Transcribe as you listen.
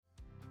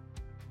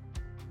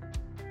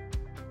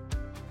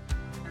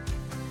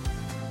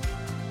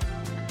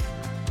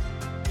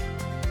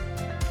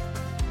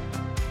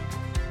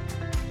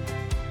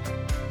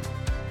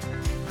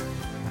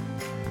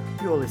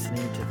You're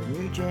listening to the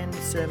New Gen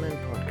Sermon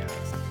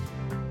Podcast.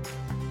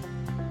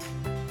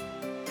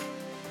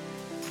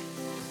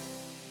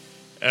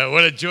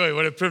 What a joy,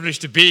 what a privilege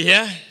to be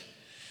here.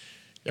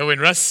 When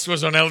Russ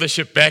was on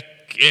eldership back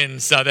in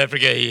South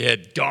Africa, he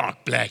had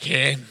dark black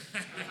hair.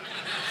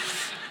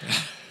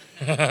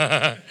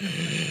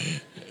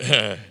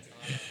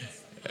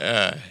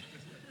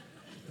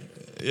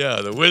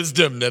 The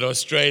wisdom that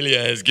Australia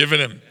has given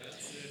him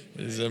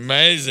is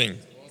amazing.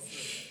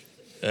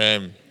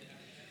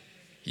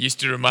 He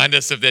used to remind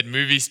us of that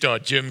movie star,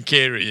 Jim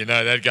Carrey. You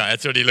know, that guy.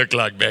 That's what he looked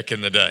like back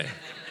in the day.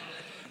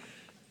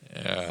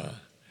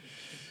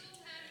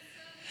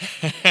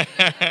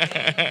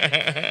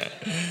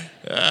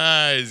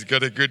 He's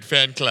got a good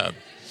fan club.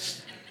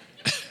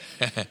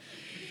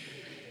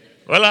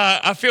 Well,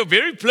 I feel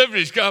very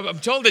privileged. I'm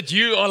told that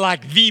you are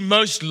like the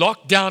most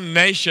locked down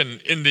nation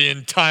in the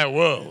entire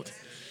world.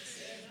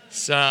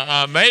 So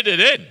I made it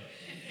in.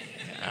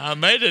 I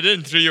made it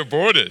in through your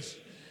borders.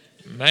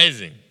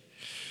 Amazing.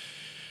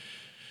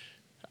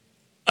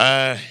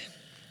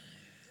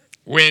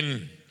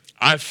 When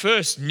I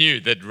first knew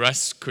that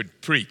Russ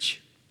could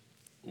preach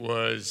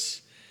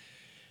was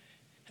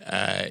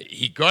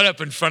he got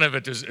up in front of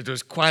it. It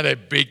was quite a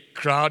big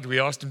crowd. We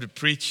asked him to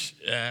preach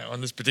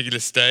on this particular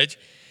stage.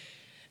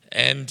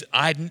 And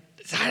I'd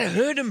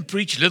heard him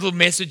preach little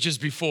messages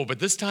before, but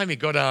this time he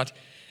got out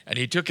and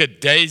he took a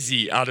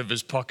daisy out of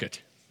his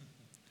pocket.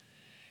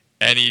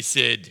 And he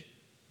said,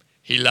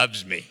 "He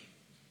loves me.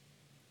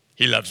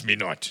 He loves me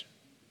not.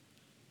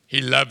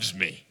 He loves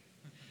me.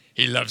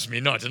 He loves me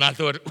not." And I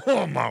thought,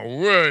 oh my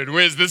word,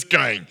 where's this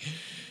going?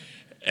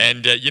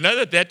 And you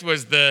know that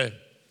was they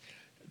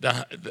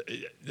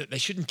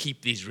shouldn't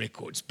keep these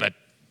records, but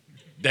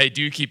they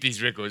do keep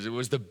these records. It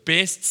was the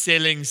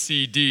best-selling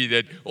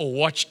CD or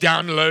watch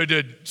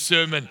downloaded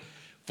sermon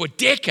for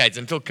decades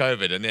until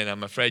COVID. And then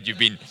I'm afraid you've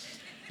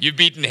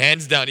beaten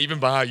hands down even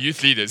by our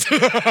youth leaders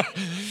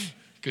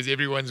because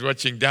everyone's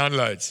watching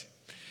downloads.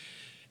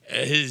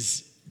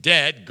 His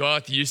dad,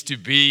 Garth, used to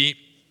be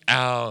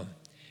our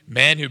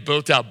man who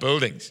built our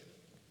buildings.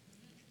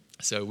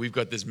 So we've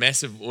got this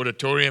massive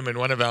auditorium in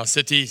one of our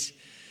cities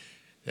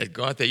that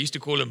Garth, they used to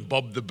call him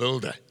Bob the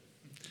Builder.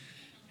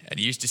 And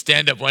he used to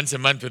stand up once a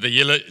month with a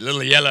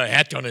little yellow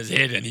hat on his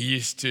head, and he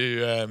used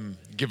to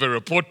give a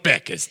report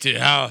back as to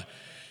how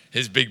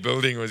his big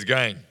building was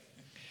going.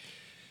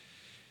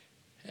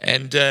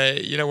 And,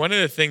 one of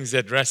the things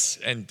that Russ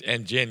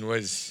and Jen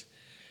was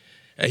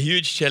a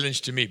huge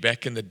challenge to me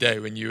back in the day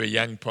when you were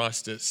young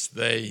pastors.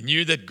 They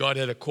knew that God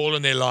had a call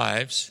in their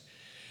lives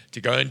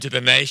to go into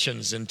the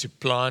nations and to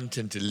plant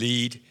and to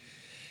lead.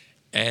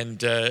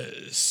 And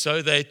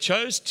so they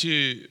chose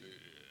to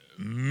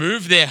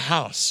move their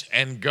house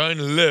and go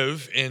and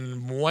live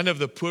in one of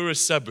the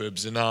poorest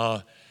suburbs in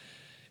our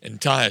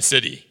entire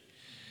city,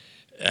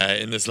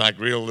 in this like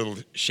real little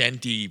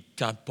shanty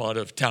type part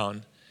of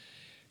town.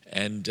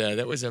 And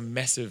that was a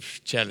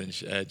massive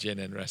challenge, Jen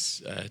and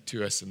Russ,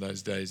 to us in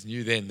those days.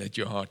 Knew then that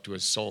your heart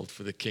was sold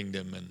for the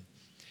kingdom and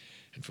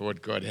for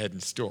what God had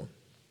in store.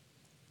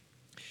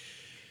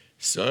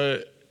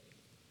 So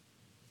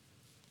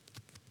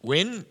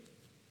when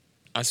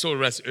I saw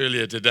Russ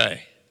earlier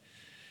today,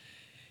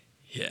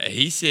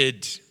 he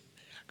said,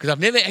 because I've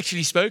never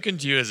actually spoken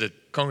to you as a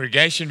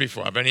congregation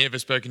before. I've only ever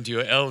spoken to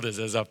your elders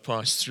as I've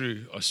passed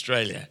through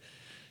Australia.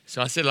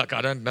 So I said,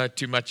 I don't know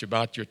too much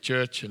about your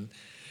church. And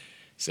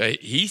so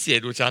he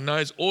said, which I know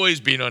has always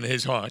been on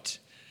his heart,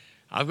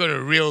 I've got a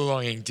real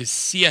longing to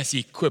see us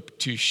equipped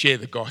to share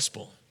the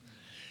gospel.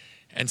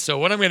 And so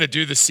what I'm going to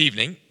do this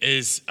evening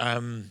is,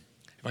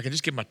 if I can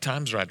just get my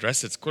times right,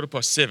 Russ, it's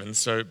 7:15.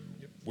 So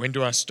when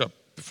do I stop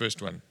the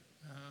first one?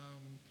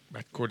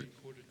 About quarter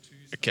two.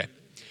 Okay.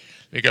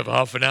 We go for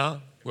half an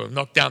hour. We'll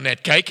knock down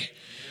that cake.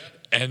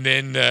 And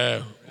then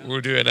we'll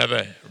do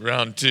another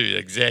round two.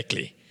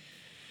 Exactly.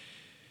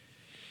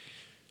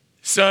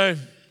 So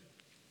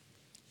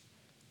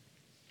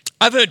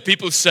I've heard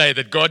people say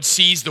that God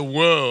sees the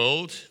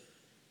world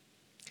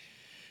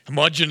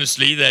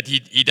homogeneously, that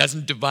he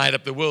doesn't divide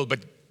up the world,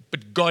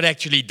 but God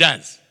actually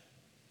does.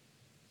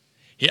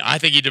 I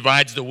think he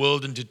divides the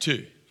world into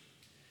two.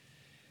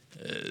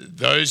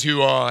 Those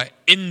who are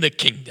in the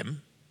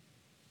kingdom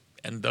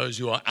and those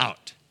who are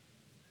out.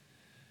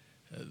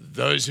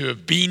 Those who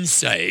have been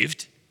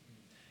saved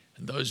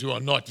and those who are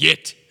not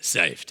yet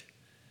saved.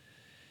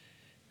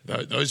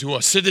 Those who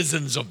are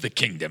citizens of the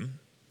kingdom,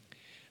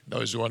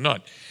 those who are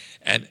not.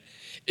 And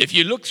if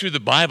you look through the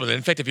Bible,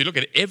 in fact, if you look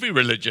at every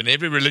religion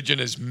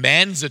is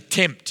man's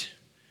attempt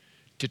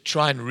to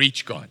try and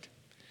reach God.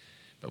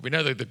 But we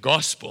know that the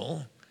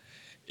gospel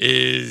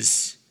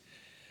is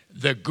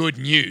the good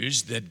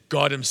news that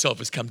God himself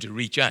has come to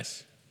reach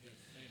us.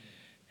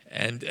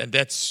 And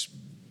that's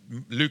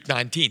Luke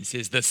 19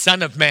 says, the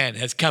Son of Man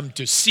has come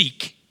to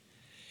seek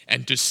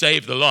and to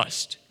save the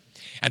lost.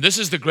 And this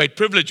is the great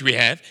privilege we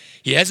have.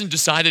 He hasn't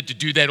decided to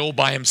do that all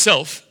by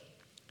himself.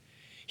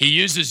 He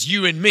uses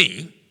you and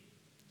me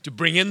to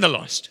bring in the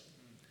lost.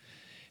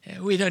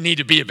 We don't need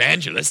to be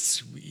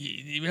evangelists.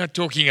 We're not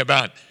talking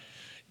about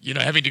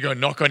having to go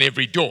knock on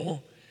every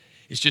door.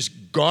 It's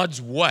just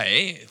God's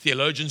way.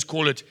 Theologians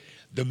call it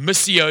the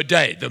Missio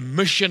Dei, the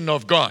mission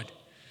of God,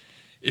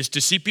 is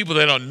to see people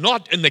that are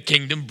not in the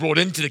kingdom brought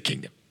into the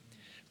kingdom.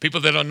 People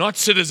that are not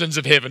citizens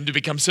of heaven to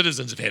become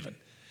citizens of heaven.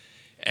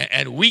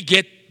 And we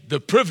get the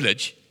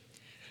privilege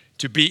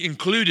to be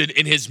included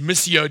in his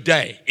Missio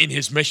Dei, in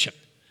his mission.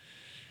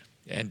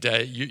 And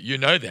you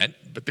know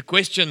that. But the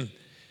question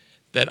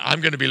that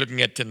I'm going to be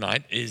looking at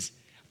tonight is,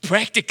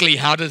 practically,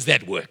 how does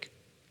that work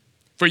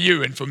for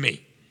you and for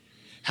me?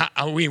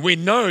 We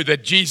know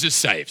that Jesus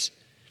saves.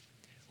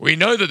 We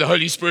know that the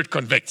Holy Spirit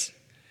convicts.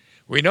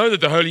 We know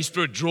that the Holy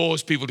Spirit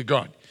draws people to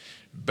God.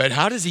 But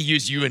how does he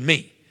use you and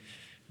me?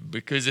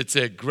 Because it's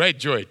a great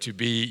joy to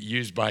be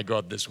used by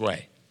God this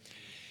way.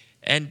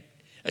 And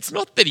it's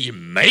not that he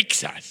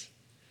makes us.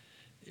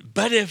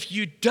 But if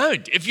you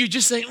don't, if you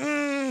just say,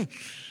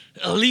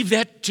 I'll leave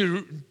that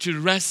to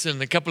Russ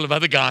and a couple of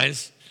other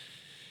guys,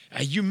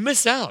 you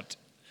miss out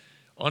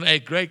on a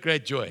great,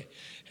 great joy.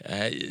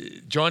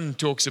 John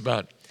talks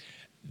about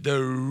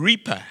the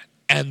reaper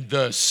and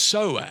the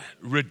sower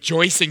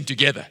rejoicing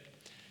together.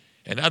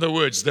 In other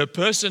words, the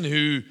person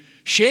who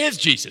shares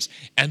Jesus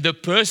and the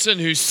person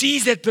who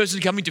sees that person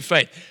coming to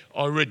faith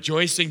are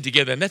rejoicing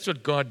together. And that's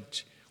what God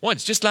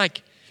wants. Just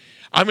like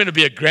I'm going to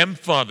be a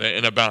grandfather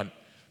in about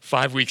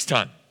 5 weeks'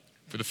 time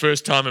for the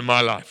first time in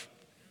my life.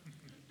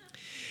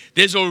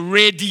 There's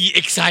already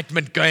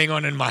excitement going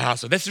on in my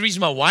household. That's the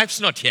reason my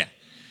wife's not here.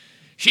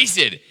 She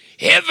said,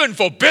 heaven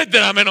forbid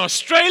that I'm in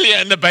Australia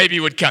and the baby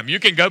would come. You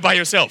can go by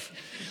yourself.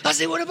 I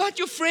said, what about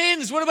your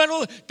friends? What about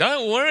all?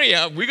 Don't worry,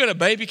 we got a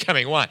baby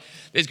coming. Why?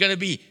 There's going to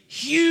be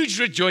huge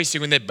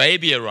rejoicing when that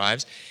baby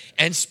arrives.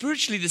 And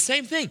spiritually, the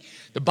same thing.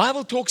 The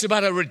Bible talks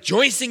about a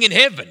rejoicing in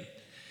heaven.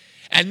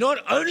 And not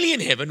only in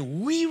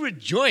heaven, we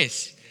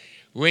rejoice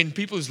when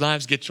people's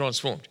lives get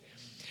transformed.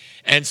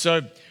 And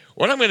so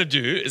what I'm going to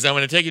do is I'm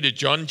going to take you to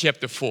John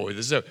chapter 4.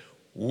 This is a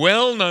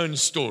well-known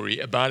story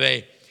about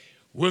a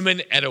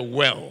woman at a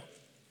well.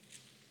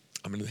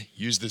 I'm going to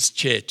use this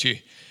chair to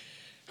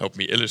help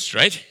me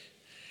illustrate.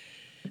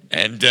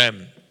 And let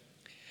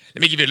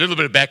me give you a little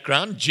bit of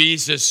background.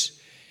 Jesus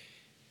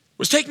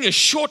was taking a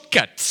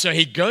shortcut. So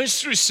he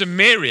goes through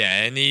Samaria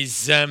and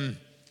he's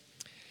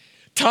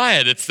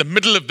tired. It's the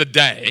middle of the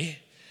day.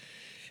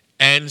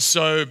 And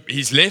so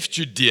he's left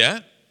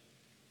Judea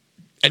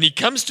and he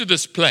comes to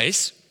this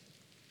place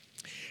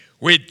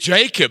where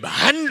Jacob,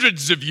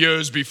 hundreds of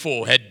years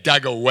before, had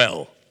dug a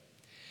well.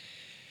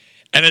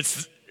 And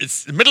it's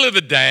the middle of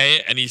the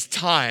day and he's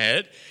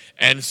tired.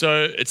 And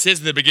so it says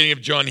in the beginning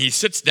of John, he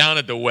sits down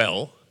at the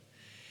well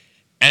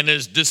and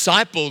his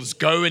disciples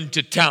go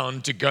into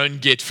town to go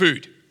and get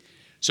food.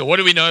 So what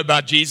do we know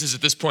about Jesus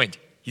at this point?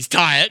 He's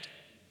tired.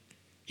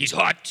 He's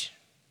hot.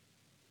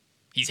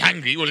 He's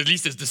hungry. Well, at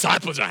least his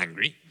disciples are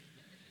hungry.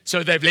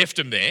 So they've left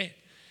him there.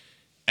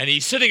 And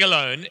he's sitting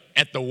alone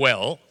at the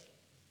well.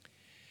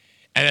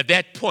 And at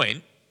that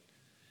point,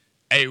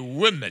 a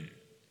woman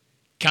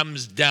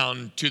comes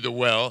down to the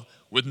well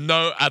with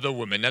no other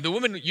woman. Now, the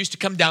women used to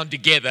come down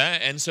together,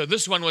 and so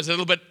this one was a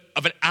little bit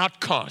of an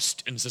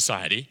outcast in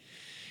society.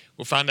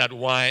 We'll find out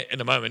why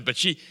in a moment. But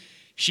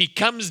she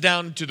comes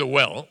down to the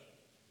well,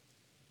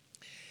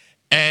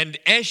 and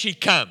as she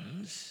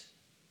comes,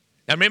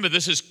 now remember,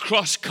 this is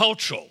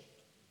cross-cultural.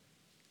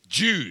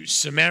 Jews,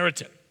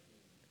 Samaritan.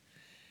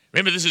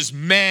 Remember, this is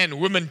man,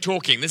 woman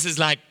talking. This is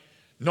like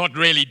not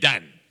really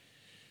done.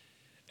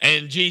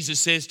 And Jesus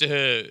says to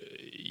her,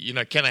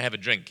 can I have a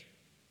drink?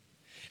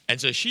 And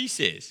so she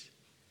says,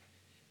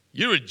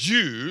 you're a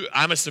Jew,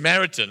 I'm a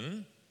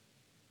Samaritan.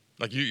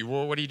 Like,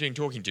 what are you doing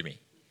talking to me?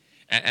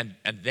 And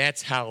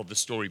that's how the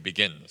story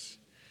begins.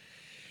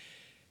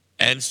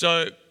 And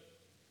so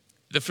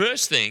the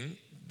first thing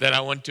that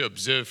I want to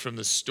observe from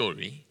this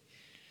story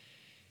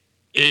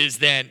is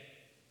that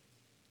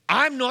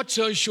I'm not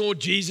so sure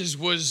Jesus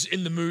was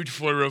in the mood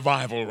for a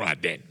revival right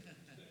then.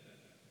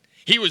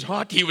 He was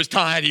hot, he was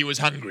tired, he was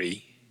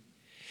hungry.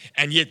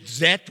 And yet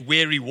that's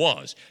where he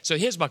was. So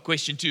here's my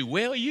question too.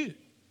 Where are you?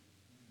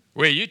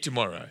 Where are you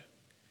tomorrow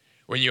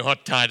when you're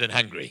hot, tired, and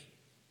hungry?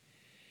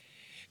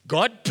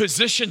 God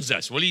positions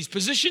us. Well, he's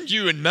positioned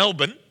you in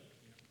Melbourne.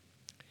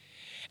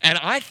 And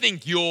I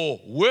think your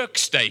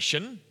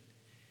workstation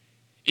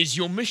is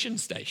your mission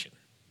station.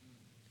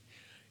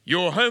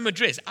 Your home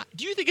address.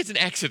 Do you think it's an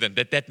accident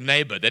that that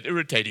neighbor, that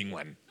irritating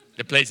one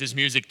that plays his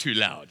music too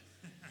loud,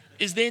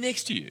 is there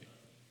next to you?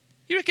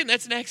 You reckon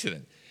that's an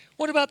accident?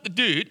 What about the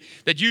dude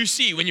that you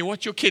see when you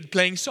watch your kid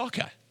playing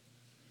soccer?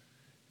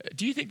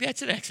 Do you think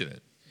that's an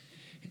accident?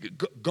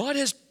 God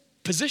has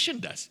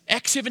positioned us.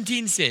 Acts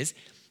 17 says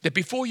that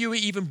before you were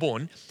even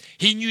born,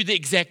 he knew the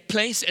exact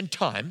place and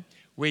time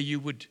where you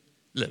would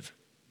live.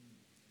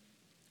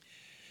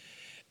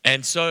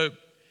 And so,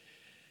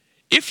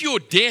 if your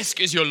desk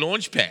is your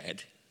launch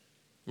pad,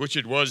 which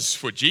it was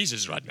for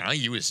Jesus right now,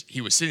 he was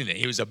sitting there,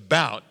 he was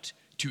about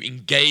to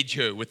engage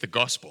her with the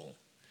gospel.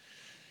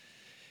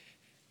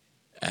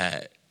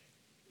 Then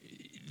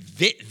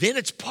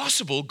it's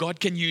possible God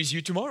can use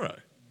you tomorrow.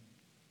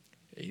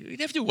 You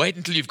don't have to wait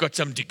until you've got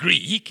some degree.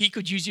 He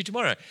could use you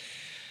tomorrow.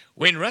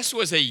 When Russ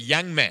was a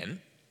young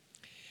man,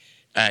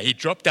 he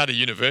dropped out of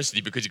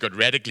university because he got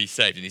radically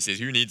saved. And he says,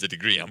 who needs a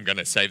degree? I'm going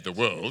to save the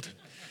world.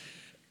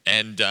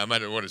 And I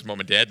don't know what his mom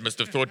and dad must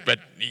have thought, but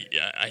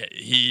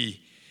he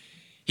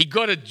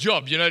got a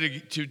job,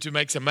 to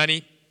make some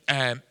money,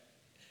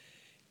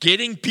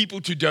 getting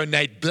people to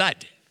donate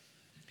blood.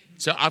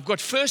 So I've got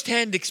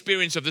first-hand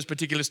experience of this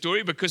particular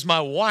story because my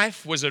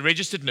wife was a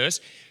registered nurse.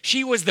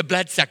 She was the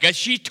blood sucker.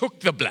 She took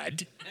the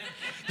blood.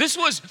 This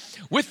was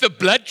with the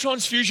blood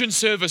transfusion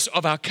service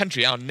of our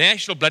country, our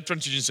national blood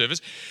transfusion service.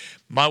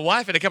 My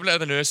wife and a couple of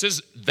other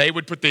nurses, they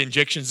would put the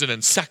injections in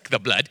and suck the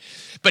blood.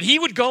 But he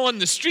would go on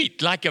the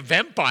street like a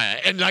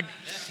vampire and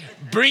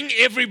bring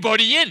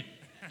everybody in.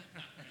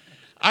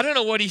 I don't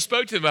know what he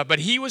spoke to them about, but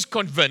he was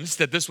convinced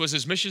that this was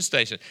his mission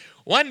station.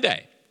 One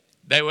day,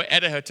 they were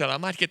at a hotel. I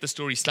might get the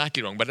story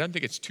slightly wrong, but I don't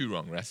think it's too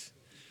wrong, Russ.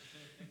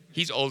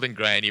 He's old and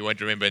grey and he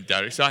won't remember it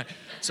directly.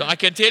 So I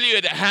can tell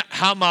you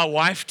how my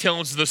wife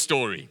tells the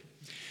story.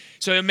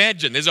 So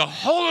imagine, there's a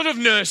whole lot of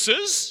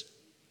nurses,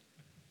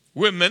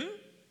 women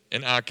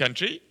in our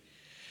country,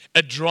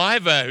 a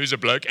driver who's a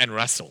bloke, and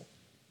Russell.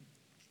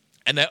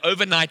 And they're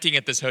overnighting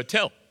at this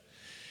hotel.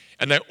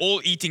 And they're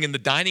all eating in the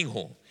dining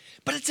hall.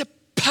 But it's a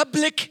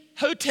public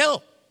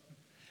hotel.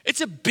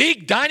 It's a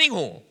big dining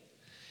hall.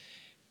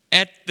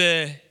 At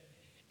the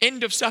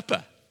end of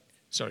supper,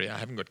 sorry, I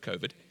haven't got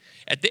COVID.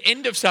 At the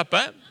end of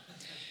supper,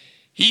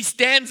 he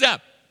stands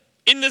up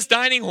in this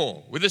dining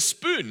hall with a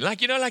spoon,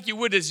 like you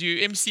would as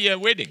you MC a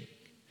wedding.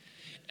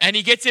 And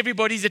he gets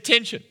everybody's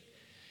attention.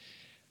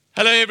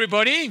 Hello,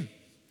 everybody.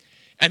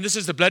 And this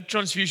is the blood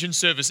transfusion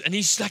service. And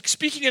he's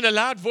speaking in a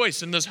loud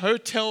voice in this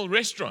hotel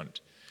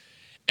restaurant.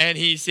 And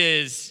he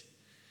says,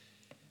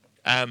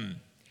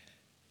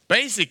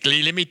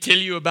 basically, let me tell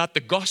you about the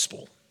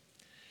gospel.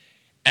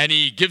 And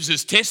he gives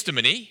his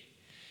testimony.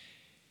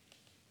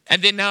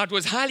 And then now it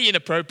was highly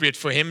inappropriate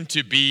for him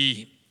to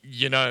be,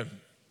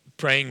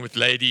 praying with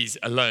ladies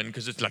alone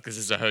because it's like this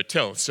is a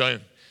hotel. So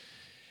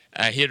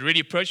he had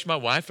already approached my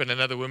wife and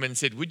another woman and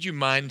said, would you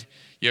mind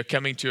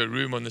coming to a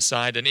room on the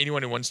side, and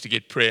anyone who wants to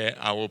get prayer,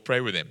 I will pray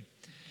with them.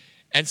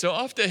 And so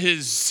after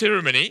his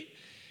ceremony,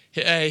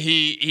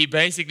 he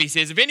basically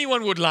says, if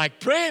anyone would like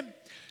prayer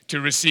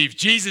to receive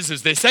Jesus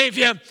as their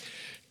Savior,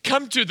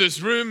 come to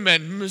this room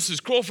and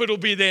Mrs. Crawford will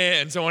be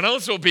there and someone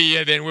else will be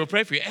here, then we'll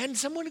pray for you. And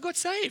someone got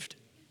saved.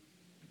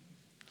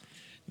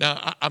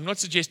 Now, I'm not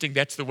suggesting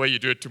that's the way you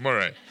do it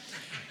tomorrow.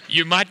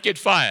 You might get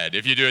fired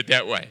if you do it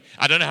that way.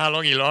 I don't know how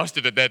long he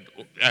lasted at that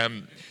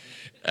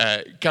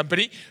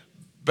company.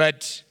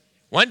 But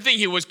one thing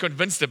he was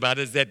convinced about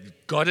is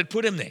that God had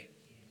put him there.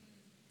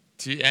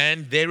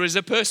 And there is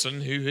a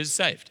person who is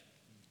saved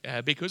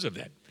because of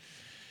that.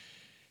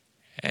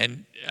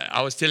 And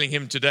I was telling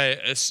him today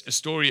a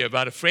story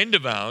about a friend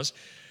of ours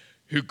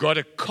who got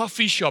a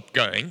coffee shop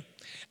going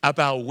up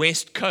our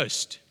west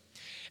coast.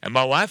 And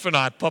my wife and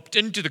I popped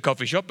into the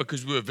coffee shop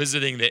because we were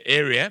visiting the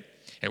area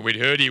and we'd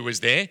heard he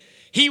was there.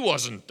 He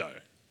wasn't, though.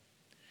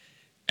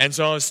 And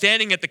so I was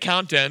standing at the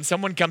counter and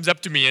someone comes up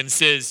to me and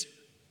says,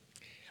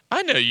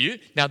 I know you.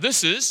 Now,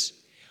 this is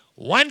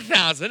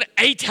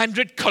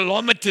 1,800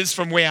 kilometers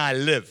from where I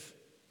live.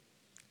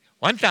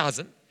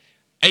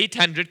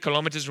 1,800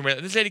 kilometers from where I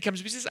live. This lady comes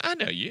to me and says, I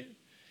know you.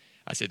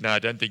 I said, no, I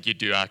don't think you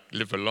do. I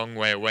live a long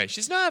way away.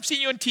 She says, no, I've seen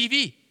you on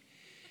TV.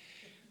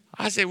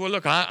 I said, well,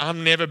 look, I've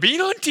never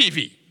been on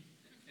TV.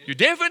 You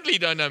definitely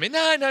don't know me.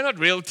 No, not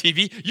real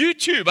TV.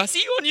 YouTube. I see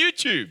you on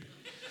YouTube.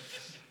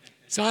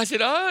 So I said,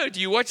 oh, do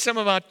you watch some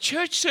of our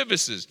church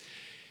services?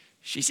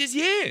 She says,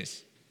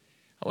 yes.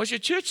 I watch your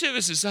church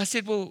services. I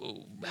said,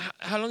 well,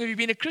 how long have you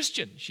been a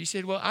Christian? She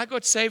said, well, I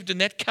got saved in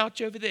that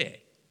couch over there.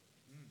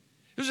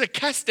 It was a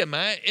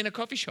customer in a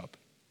coffee shop.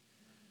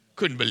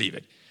 Couldn't believe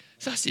it.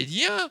 So I said,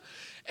 yeah.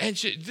 And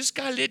this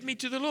guy led me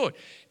to the Lord.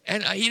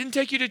 And he didn't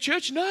take you to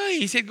church? No.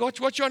 He said,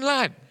 watch you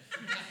online.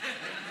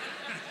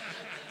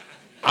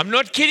 I'm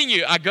not kidding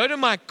you. I go to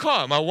my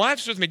car. My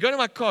wife's with me. Go to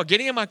my car.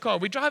 Getting in my car.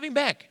 We're driving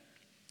back.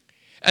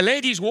 A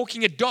lady's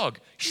walking a dog.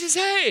 She says,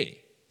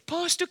 hey,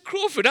 Pastor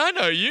Crawford, I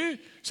know you.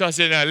 So I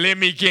said, now let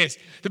me guess.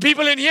 The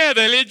people in here,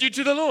 they led you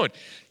to the Lord.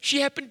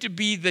 She happened to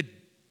be the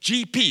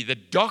GP, the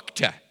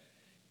doctor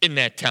in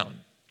that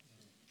town.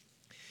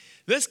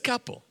 This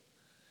couple,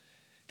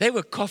 they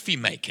were coffee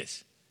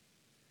makers.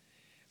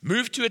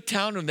 Moved to a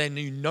town and they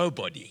knew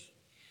nobody.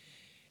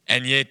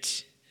 And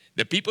yet,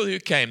 the people who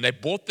came, they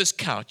bought this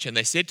couch and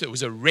they said it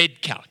was a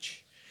red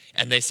couch.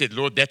 And they said,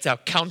 Lord, that's our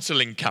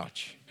counseling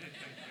couch.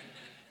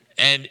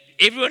 And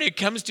everyone who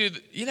comes to,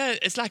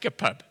 it's like a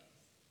pub.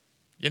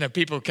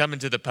 People come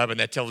into the pub and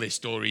they tell their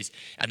stories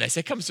and they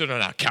say, come sit on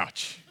our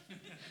couch.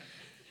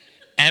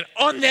 And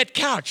on that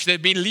couch,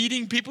 they've been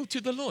leading people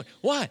to the Lord.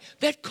 Why?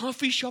 That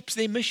coffee shop's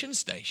their mission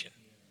station.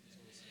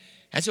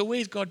 And so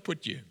where's God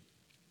put you?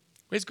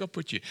 Where's God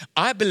put you?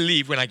 I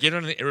believe when I get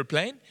on an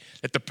airplane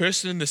that the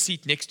person in the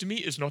seat next to me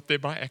is not there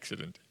by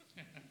accident.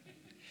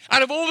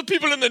 Out of all the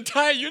people in the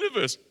entire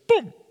universe,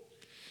 boom.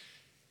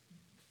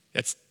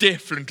 That's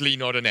definitely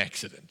not an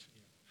accident.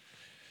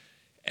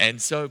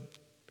 And so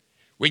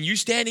when you're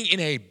standing in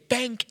a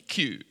bank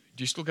queue,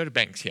 do you still go to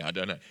banks here? I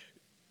don't know.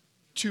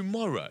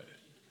 Tomorrow,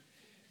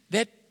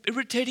 that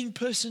irritating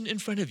person in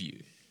front of you,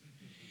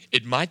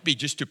 it might be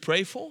just to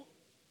pray for.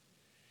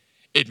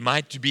 It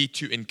might be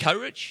to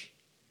encourage.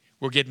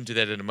 We'll get into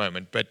that in a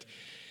moment. But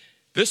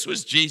this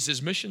was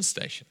Jesus' mission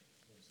station.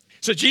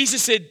 So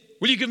Jesus said,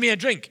 will you give me a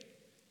drink?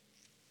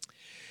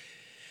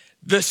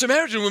 The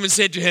Samaritan woman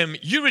said to him,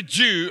 you're a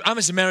Jew, I'm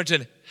a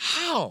Samaritan.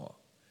 How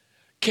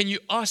can you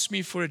ask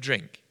me for a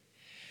drink?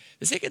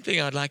 The second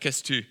thing I'd like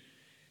us to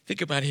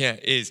think about here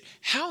is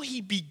how he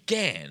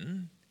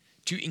began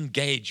to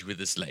engage with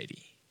this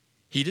lady.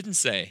 He didn't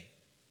say,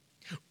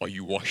 are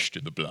you washed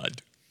in the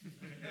blood?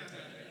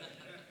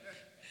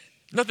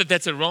 Not that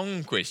that's a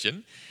wrong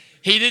question.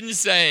 He didn't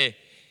say,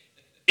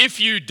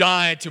 if you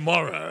die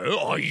tomorrow,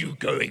 are you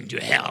going to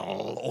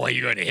hell or are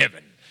you going to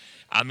heaven?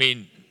 I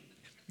mean,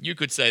 you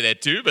could say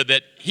that too, but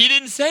that he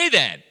didn't say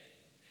that.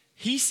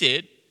 He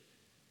said,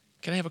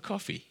 can I have a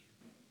coffee?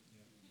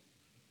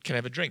 Can I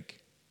have a drink?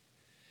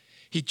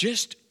 He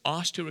just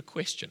asked her a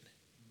question.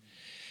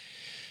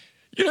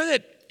 You know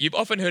that you've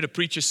often heard a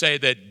preacher say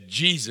that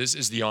Jesus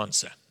is the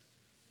answer.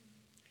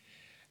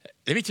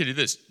 Let me tell you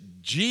this.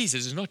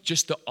 Jesus is not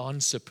just the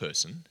answer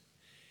person.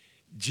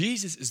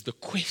 Jesus is the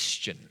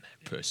question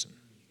person.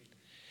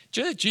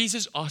 Do you know that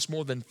Jesus asked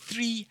more than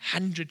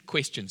 300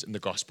 questions in the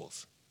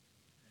Gospels?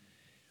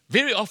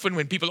 Very often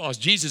when people ask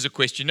Jesus a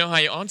question, you know how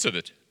he answered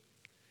it?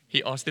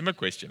 He asked them a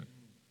question.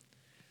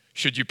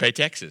 Should you pay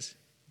taxes?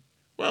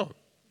 Well,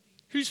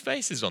 whose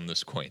face is on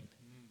this coin?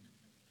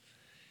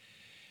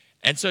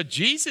 And so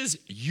Jesus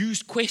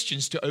used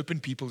questions to open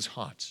people's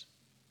hearts.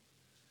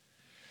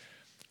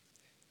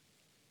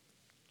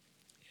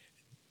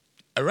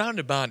 Around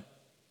about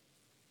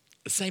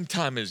the same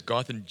time as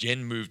Garth and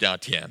Jen moved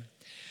out here,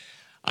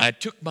 I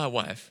took my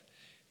wife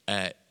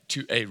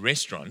to a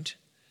restaurant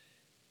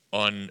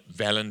on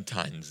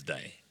Valentine's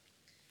Day.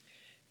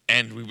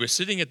 And we were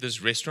sitting at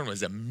this restaurant. It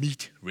was a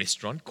meat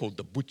restaurant called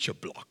the Butcher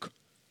Block.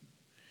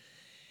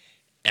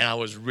 And I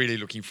was really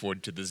looking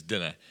forward to this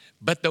dinner.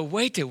 But the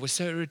waiter was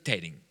so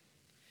irritating.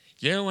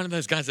 You know, one of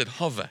those guys that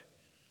hover.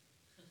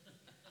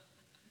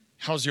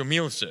 How's your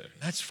meal, sir?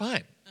 That's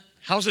fine.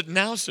 How's it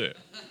now, sir?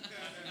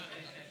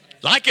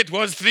 Like it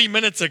was 3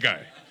 minutes ago.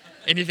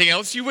 Anything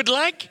else you would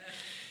like?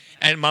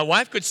 And my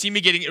wife could see me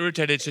getting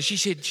irritated. So she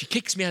said, she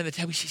kicks me out of the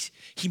table. She says,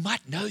 he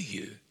might know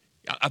you.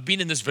 I've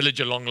been in this village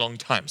a long, long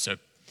time. So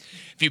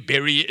if you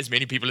bury as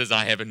many people as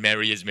I have and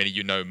marry as many,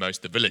 you know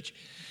most of the village.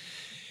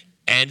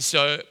 And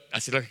so I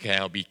said, okay,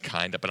 I'll be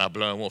kind, but I'll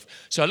blow him off.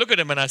 So I look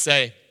at him and I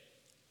say,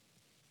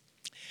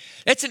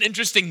 that's an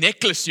interesting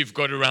necklace you've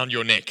got around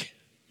your neck.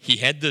 He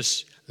had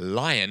this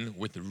lion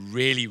with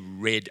really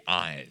red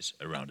eyes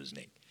around his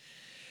neck.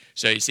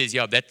 So he says,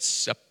 yeah,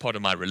 that's a part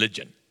of my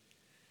religion.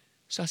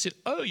 So I said,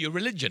 oh, your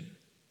religion.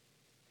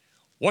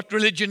 What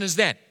religion is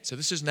that? So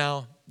this is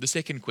now the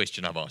second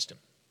question I've asked him.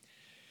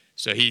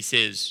 So he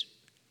says,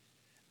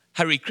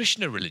 Hare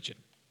Krishna religion.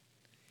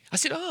 I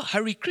said, oh,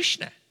 Hare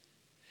Krishna.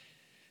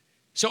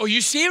 So are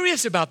you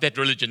serious about that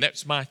religion?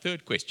 That's my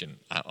third question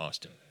I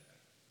asked him.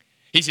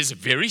 He says,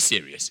 very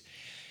serious.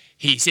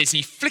 He says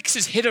he flicks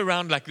his head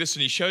around like this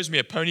and he shows me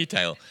a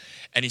ponytail.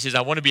 And he says,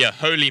 I want to be a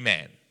holy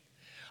man.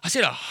 I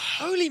said, a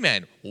holy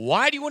man?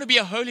 Why do you want to be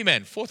a holy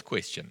man? Fourth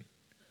question.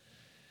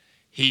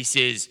 He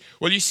says,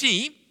 well, you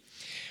see,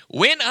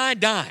 when I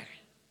die,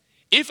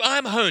 if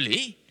I'm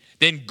holy,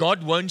 then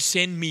God won't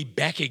send me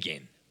back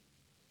again.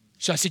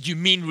 So I said, you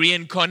mean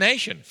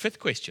reincarnation? Fifth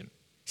question.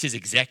 He says,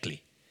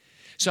 exactly.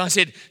 So I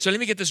said, so let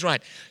me get this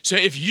right. So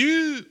if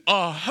you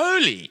are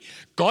holy,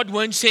 God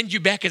won't send you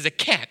back as a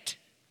cat.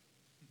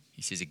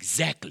 He says,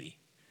 exactly.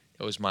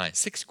 That was my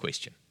sixth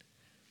question.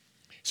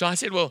 So I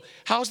said, well,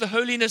 how's the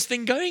holiness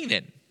thing going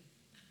then?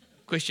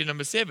 Question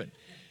number 7.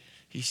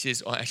 He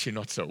says, oh, actually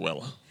not so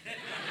well.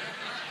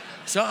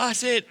 So I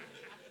said,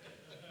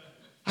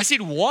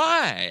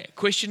 why?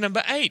 Question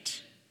number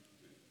 8.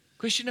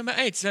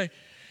 So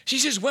she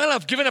says, well,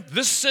 I've given up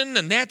this sin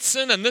and that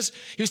sin and this.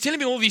 He was telling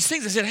me all these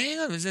things. I said, hang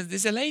on,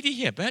 there's a lady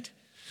here, bud.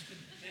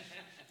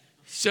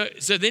 So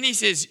then he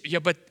says, yeah,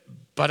 but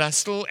I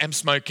still am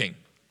smoking.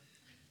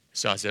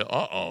 So I said,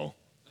 uh-oh.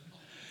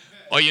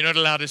 Oh, you're not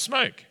allowed to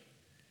smoke?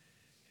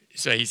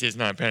 So he says,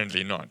 no,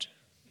 apparently not.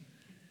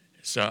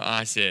 So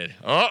I said,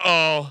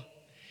 uh-oh.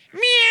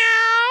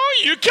 Meow,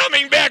 you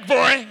coming back,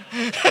 boy.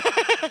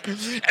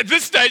 At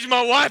this stage,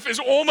 my wife is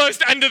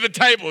almost under the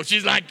table.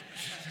 She's like,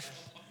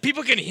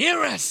 people can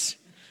hear us.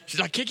 She's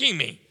like kicking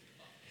me.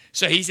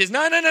 So he says,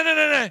 no.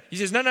 He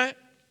says, no.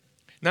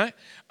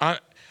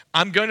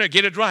 I'm going to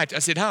get it right. I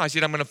said, how? I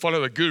said, I'm going to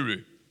follow a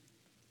guru.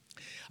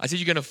 I said,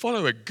 you're going to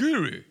follow a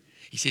guru?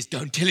 He says,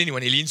 don't tell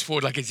anyone. He leans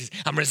forward like he says,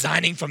 I'm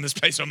resigning from this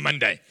place on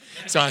Monday.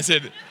 So I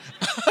said,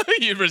 oh,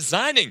 you're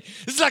resigning?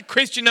 This is like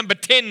question number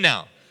 10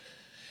 now.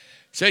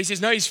 So he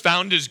says, no, he's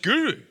found his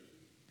guru.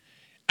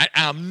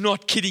 I'm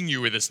not kidding you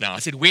with this now. I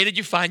said, where did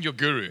you find your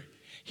guru?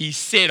 He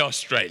said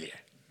Australia.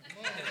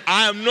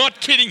 I am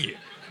not kidding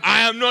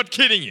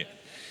you.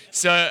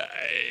 So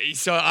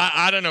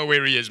I don't know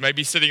where he is.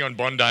 Maybe sitting on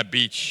Bondi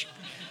Beach,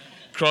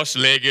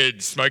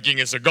 cross-legged, smoking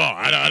a cigar.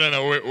 I don't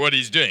know what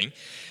he's doing.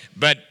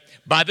 But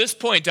by this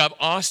point, I've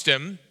asked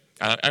him,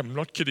 I'm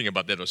not kidding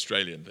about that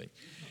Australian thing.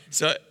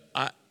 So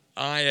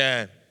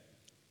I'd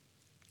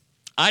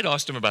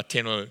asked him about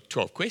 10 or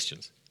 12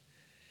 questions.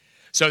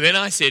 So then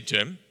I said to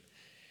him,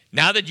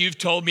 now that you've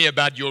told me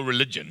about your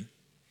religion,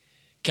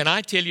 can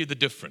I tell you the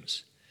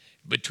difference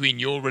between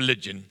your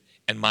religion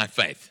and my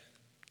faith?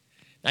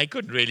 Now, he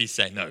couldn't really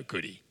say no,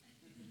 could he?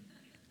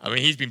 I mean,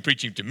 he's been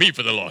preaching to me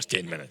for the last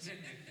 10 minutes.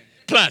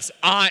 Plus,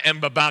 I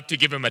am about to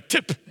give him a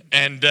tip,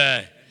 and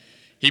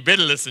he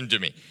better listen to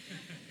me.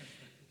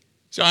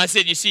 So I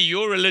said, you see,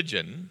 your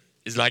religion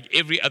is like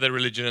every other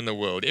religion in the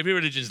world. Every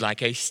religion is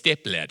like a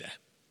stepladder.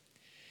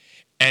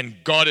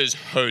 And God is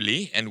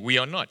holy, and we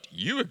are not.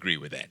 You agree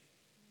with that.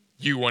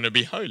 You want to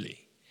be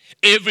holy.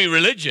 Every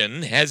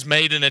religion has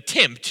made an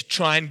attempt to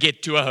try and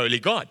get to a holy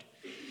God.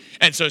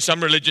 And so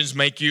some religions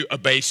make you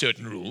obey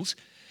certain rules.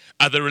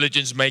 Other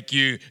religions make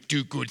you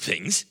do good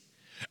things.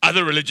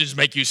 Other religions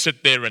make you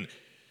sit there and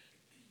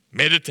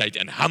meditate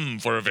and hum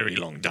for a very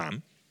long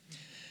time.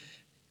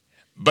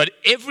 But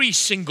every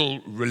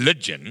single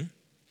religion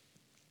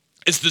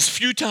is this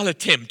futile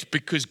attempt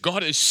because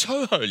God is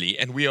so holy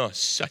and we are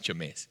such a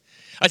mess.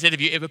 I said,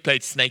 have you ever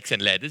played Snakes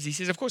and Ladders? He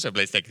says, of course I've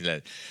played Snakes and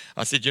Ladders.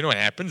 I said, you know what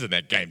happens in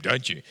that game,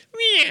 don't you?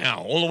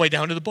 Meow, all the way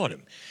down to the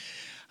bottom.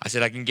 I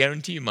said, I can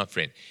guarantee you, my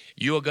friend,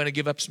 you are going to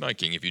give up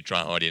smoking if you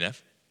try hard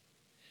enough.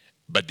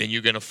 But then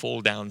you're going to fall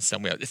down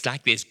somewhere else. It's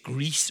like there's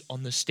grease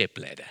on the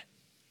stepladder.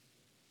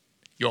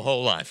 Your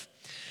whole life.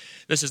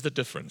 This is the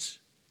difference.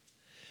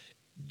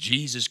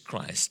 Jesus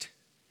Christ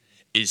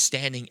is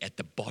standing at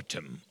the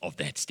bottom of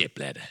that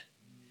stepladder.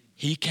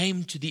 He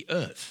came to the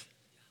earth.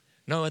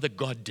 No other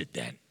God did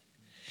that.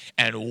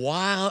 And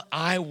while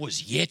I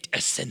was yet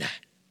a sinner,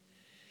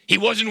 he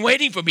wasn't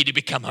waiting for me to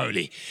become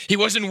holy. He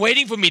wasn't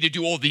waiting for me to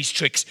do all these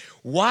tricks.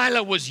 While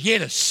I was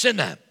yet a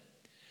sinner,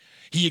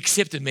 he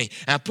accepted me.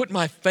 And I put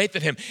my faith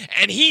in him.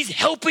 And he's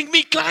helping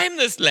me climb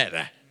this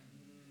ladder.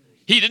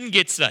 He didn't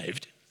get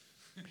saved.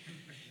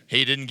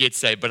 He didn't get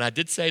saved. But I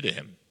did say to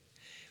him,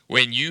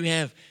 when you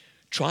have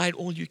tried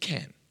all you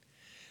can,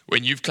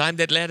 when you've climbed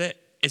that ladder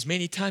as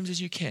many times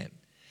as you can,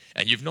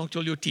 and you've knocked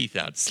all your teeth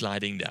out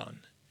sliding down,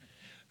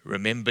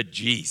 remember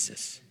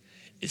Jesus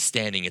is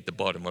standing at the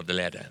bottom of the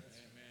ladder.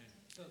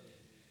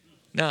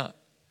 Now,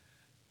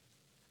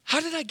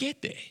 how did I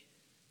get there?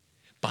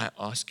 By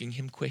asking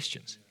him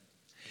questions.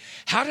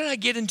 How did I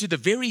get into the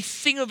very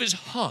thing of his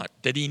heart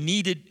that he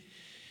needed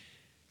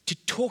to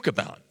talk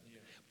about?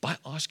 By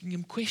asking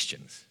him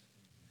questions.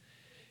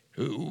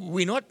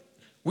 We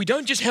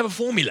don't just have a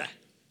formula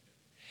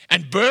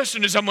and burst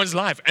into someone's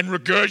life and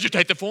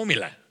regurgitate the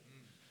formula.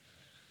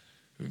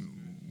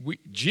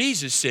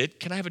 Jesus said,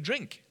 can I have a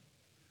drink?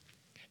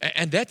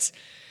 And that's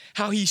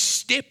how he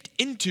stepped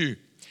into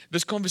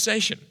this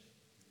conversation.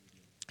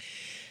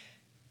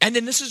 And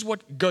then this is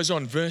what goes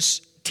on. Verse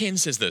 10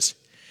 says this.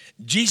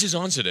 Jesus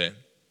answered her,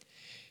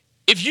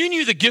 if you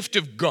knew the gift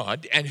of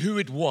God and who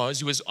it was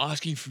who was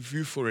asking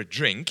you for a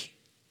drink,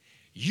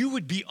 you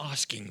would be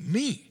asking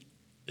me,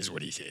 is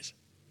what he says.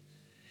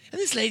 And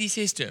this lady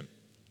says to him,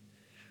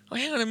 oh,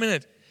 hang on a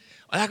minute.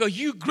 Like, are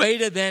you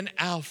greater than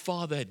our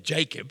father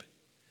Jacob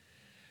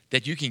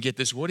that you can get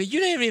this water? You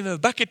don't even have a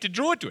bucket to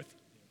draw it with.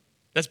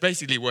 That's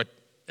basically what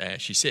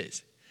she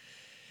says.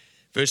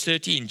 Verse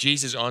 13,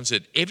 Jesus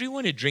answered,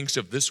 everyone who drinks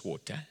of this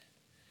water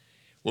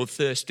will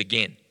thirst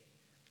again.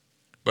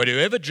 But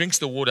whoever drinks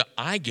the water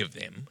I give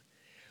them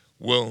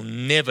will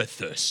never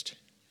thirst.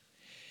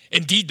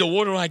 Indeed, the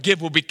water I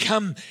give will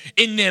become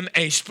in them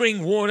a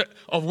spring water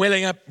of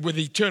welling up with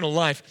eternal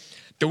life.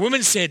 The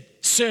woman said,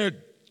 sir,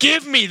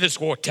 give me this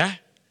water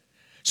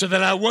so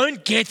that I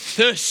won't get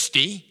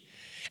thirsty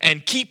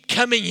and keep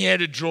coming here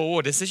to draw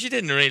water. So she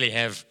didn't really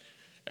have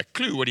a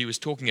clue what he was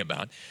talking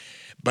about.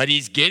 But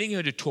he's getting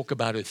her to talk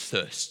about her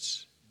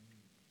thirsts.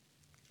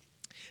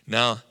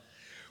 Now,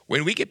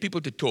 when we get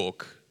people to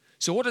talk,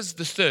 so what is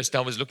the thirst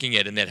I was looking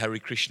at in that Hare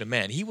Krishna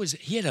man?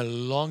 He had a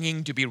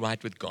longing to be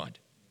right with God.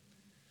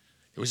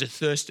 There was a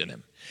thirst in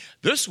him.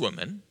 This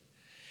woman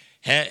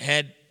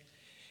had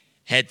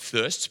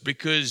thirsts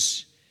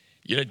because,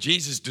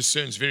 Jesus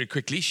discerns very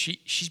quickly.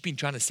 She's been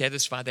trying to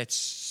satisfy that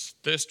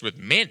thirst with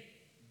men.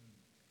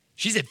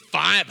 She's had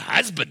 5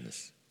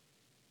 husbands.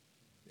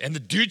 And the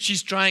dude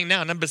she's trying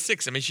now, number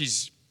 6,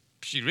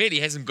 she really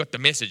hasn't got the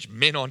message.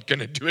 Men aren't going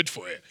to do it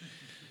for her.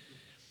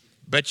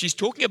 But she's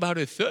talking about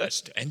her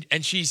thirst.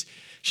 And she's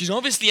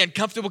obviously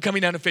uncomfortable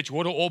coming down to fetch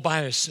water all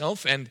by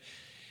herself. And,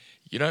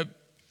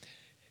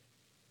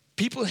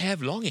 people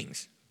have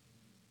longings.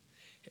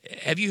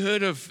 Have you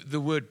heard of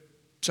the word,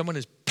 someone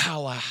is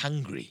power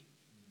hungry?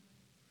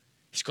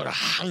 He's got a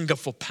hunger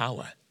for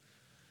power.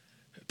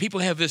 People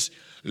have this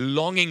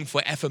longing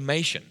for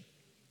affirmation.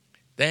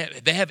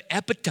 They have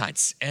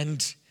appetites,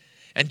 and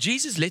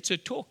Jesus lets her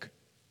talk.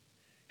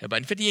 In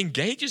fact, he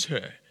engages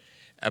her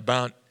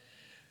about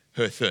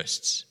her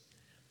thirsts.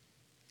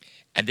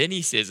 And then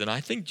he says, and I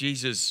think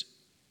Jesus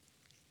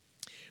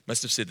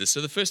must have said this.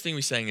 So the first thing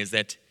we're saying is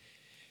that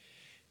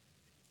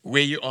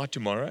where you are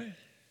tomorrow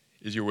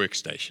is your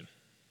workstation.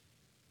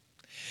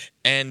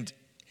 And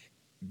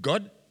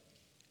God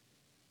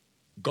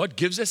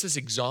gives us this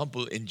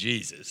example in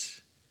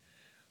Jesus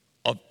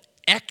of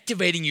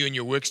activating you in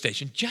your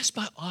workstation just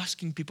by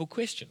asking people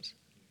questions.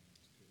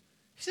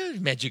 It's no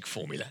magic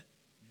formula.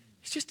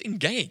 It's just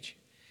engage.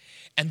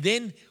 And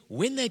then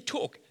when they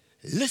talk,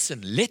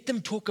 listen, let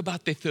them talk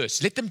about their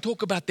thirst. Let them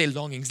talk about their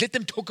longings. Let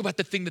them talk about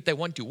the thing that they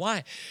want to.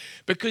 Why?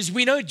 Because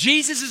we know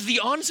Jesus is the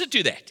answer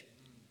to that.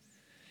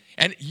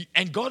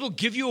 And God will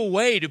give you a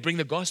way to bring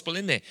the gospel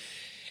in there.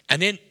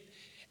 And then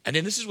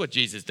this is what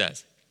Jesus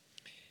does.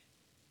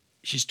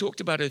 She's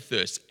talked about her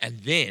thirst. And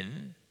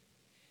then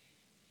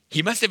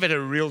he must have had a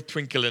real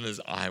twinkle in his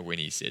eye when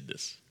he said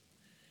this.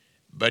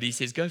 But he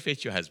says, go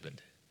fetch your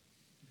husband.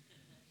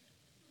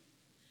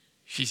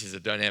 She says, I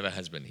don't have a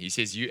husband. He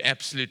says, you're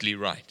absolutely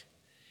right.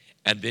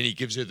 And then he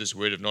gives her this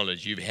word of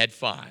knowledge. You've had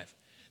 5.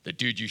 The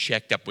dude you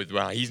shacked up with,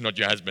 well, he's not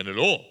your husband at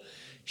all.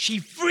 She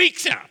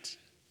freaks out.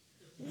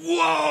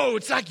 Whoa,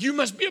 it's like you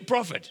must be a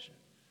prophet.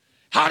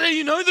 How do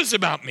you know this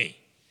about me?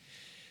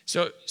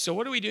 So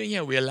what are we doing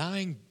here? We're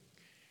allowing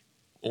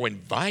or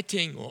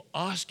inviting or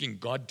asking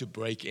God to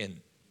break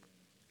in.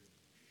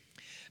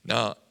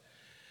 Now,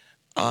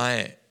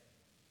 I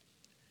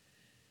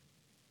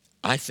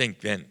think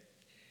then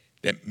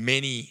that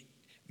many,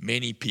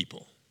 many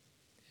people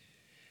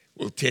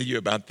will tell you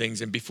about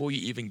things, and before you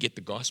even get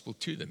the gospel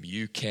to them,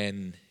 you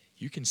can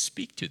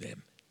speak to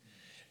them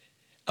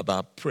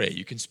about prayer.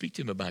 You can speak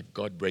to them about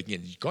God breaking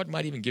in. God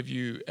might even give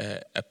you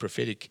a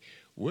prophetic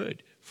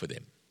word for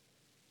them.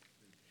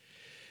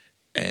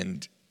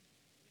 And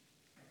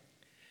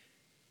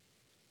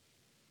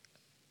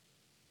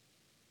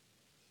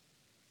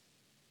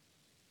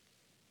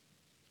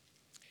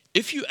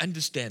if you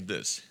understand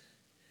this,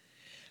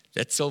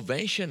 that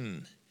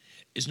salvation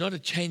is not a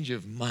change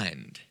of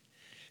mind.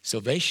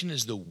 Salvation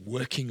is the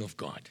working of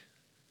God.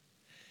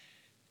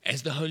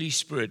 As the Holy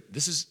Spirit,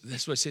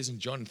 that's what it says in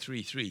John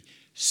 3:3.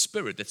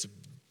 Spirit, that's a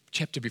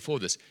chapter before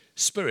this.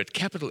 Spirit,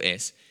 capital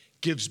S,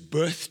 gives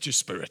birth to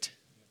spirit.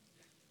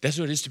 That's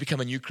what it is to become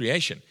a new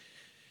creation.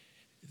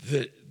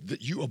 That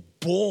you are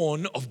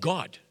born of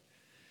God.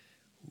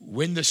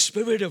 When the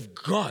Spirit of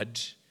God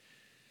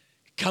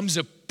comes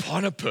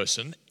upon a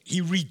person,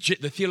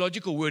 the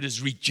theological word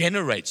is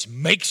regenerates,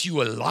 makes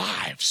you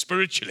alive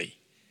spiritually.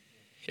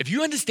 If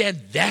you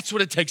understand that's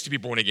what it takes to be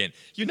born again,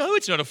 you know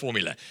it's not a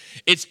formula.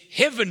 It's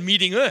heaven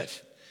meeting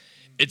earth.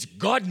 It's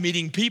God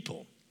meeting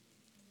people.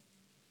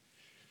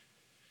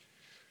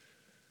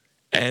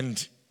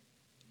 And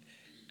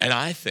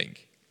I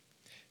think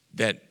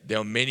that there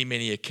are many,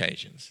 many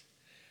occasions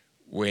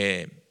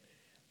where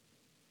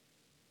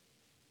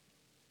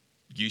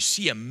you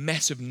see a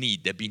massive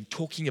need. They've been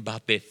talking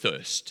about their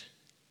thirst.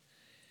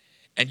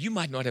 And you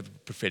might not have a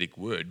prophetic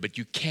word, but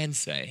you can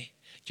say,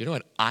 do you know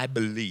what? I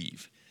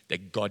believe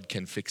that God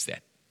can fix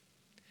that.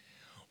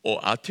 Or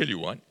I'll tell you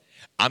what,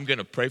 I'm going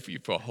to pray for you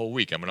for a whole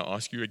week. I'm going to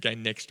ask you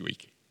again next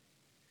week.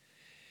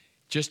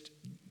 Just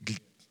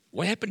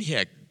what happened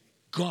here?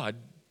 God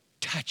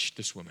touched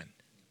this woman.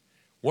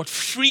 What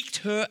freaked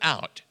her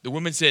out? The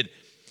woman said,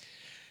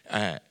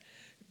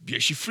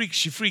 she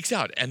freaks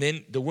out. And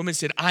then the woman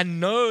said, I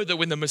know that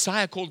when the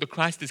Messiah called the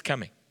Christ is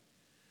coming,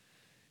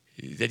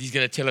 that he's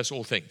going to tell us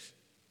all things.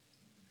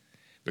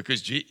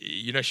 Because,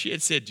 she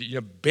had said,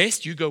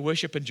 best you go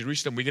worship in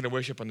Jerusalem, we're going to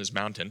worship on this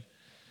mountain.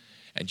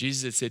 And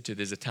Jesus had said to her,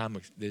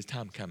 there's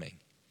time coming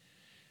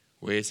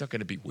where it's not going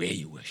to be where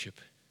you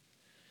worship,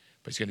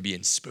 but it's going to be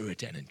in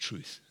spirit and in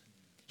truth.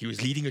 He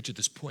was leading her to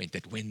this point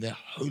that when the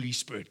Holy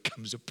Spirit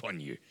comes upon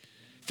you,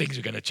 things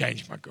are going to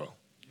change, my girl.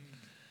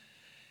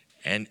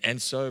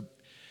 And so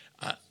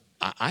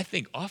I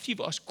think after you've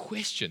asked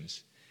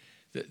questions,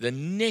 the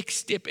next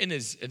step in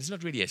is, it's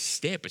not really a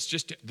step, it's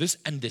just this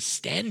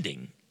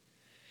understanding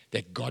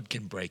that God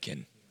can break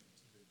in.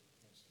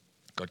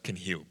 God can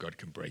heal, God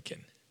can break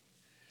in.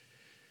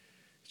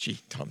 Gee,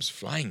 time's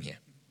flying here.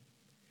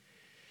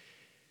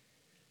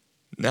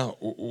 Now,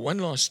 one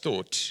last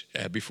thought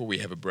before we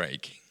have a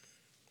break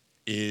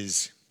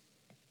is,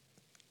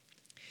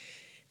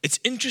 it's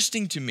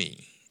interesting to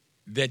me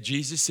that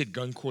Jesus said,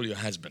 go and call your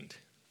husband.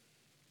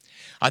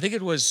 I think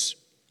it was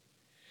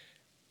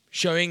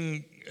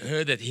showing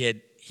her that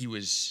there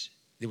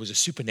was a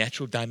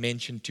supernatural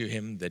dimension to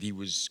him, that he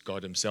was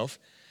God himself.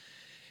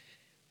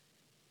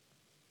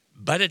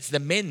 But it's the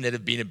men that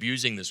have been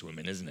abusing this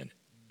woman, isn't it?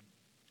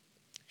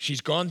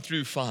 She's gone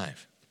through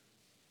 5.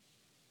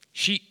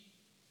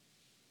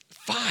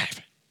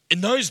 5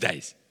 in those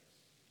days.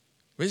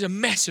 There's a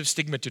massive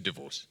stigma to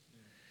divorce.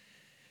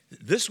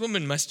 This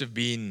woman must have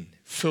been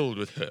filled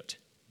with hurt.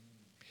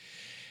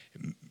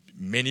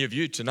 Many of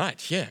you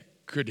tonight here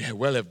could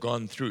well have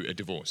gone through a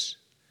divorce.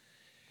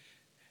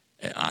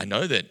 I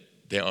know that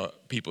there are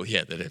people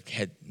here that have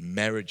had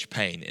marriage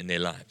pain in their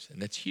lives,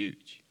 and that's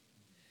huge.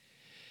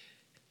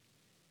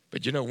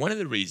 But one of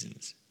the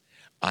reasons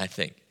I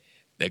think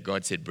that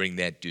God said, bring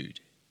that dude,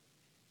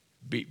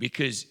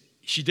 because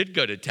she did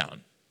go to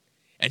town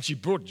And she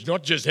brought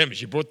not just him,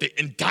 she brought the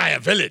entire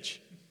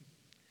village.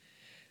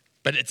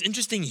 But it's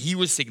interesting, he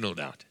was signaled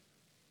out.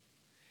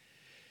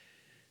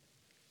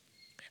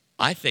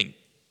 I think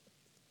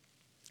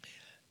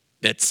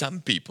that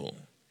some people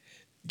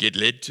get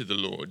led to the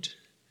Lord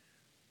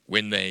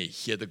when they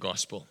hear the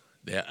gospel.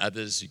 There are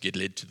others who get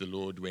led to the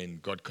Lord when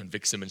God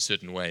convicts them in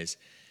certain ways.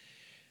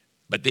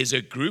 But there's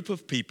a group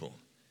of people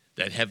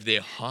that have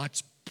their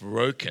hearts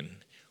broken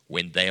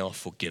when they are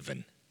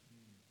forgiven.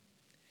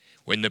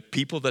 When the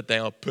people that they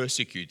are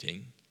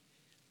persecuting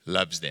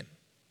loves them.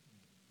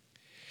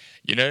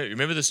 You know,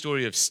 remember the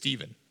story of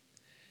Stephen?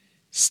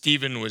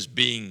 Stephen was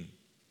being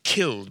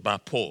killed by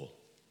Paul.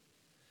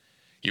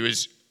 He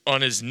was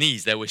on his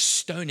knees. They were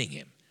stoning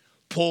him.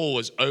 Paul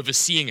was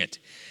overseeing it.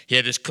 He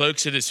had his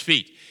cloaks at his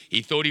feet.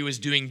 He thought he was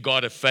doing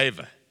God a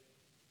favor.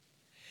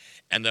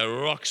 And the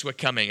rocks were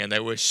coming, and they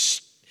were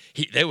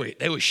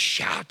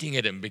shouting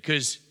at him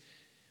because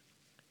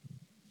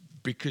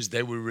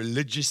they were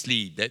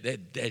religiously,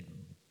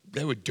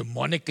 they were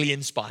demonically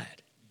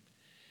inspired.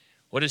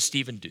 What does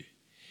Stephen do?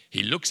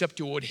 He looks up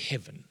toward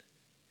heaven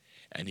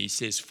and he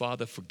says,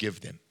 Father,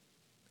 forgive them,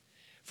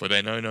 for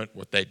they know not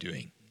what they're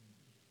doing.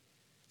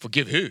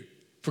 Forgive who?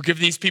 Forgive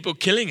these people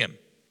killing him.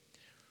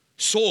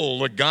 Saul,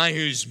 the guy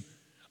who's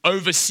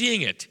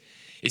overseeing it,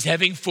 is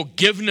having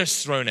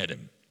forgiveness thrown at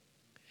him.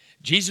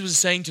 Jesus was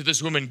saying to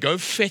this woman, go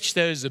fetch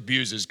those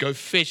abusers, go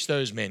fetch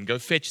those men, go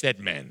fetch that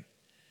man.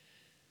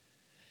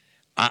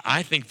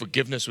 I think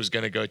forgiveness was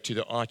going to go to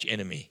the arch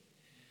enemy.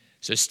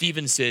 So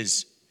Stephen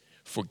says,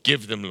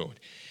 forgive them, Lord.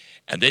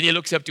 And then he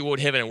looks up toward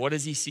heaven, and what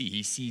does he see?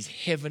 He sees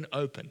heaven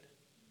open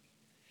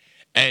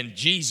and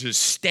Jesus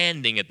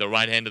standing at the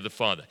right hand of the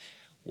Father.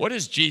 What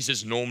is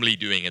Jesus normally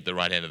doing at the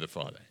right hand of the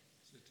Father?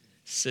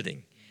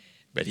 Sitting.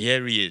 But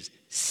here he is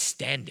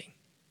standing.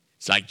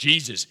 It's like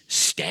Jesus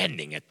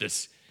standing at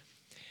this.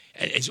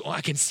 And so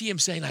I can see him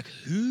saying, like,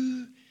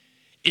 who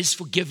is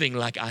forgiving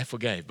like I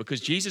forgave?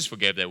 Because Jesus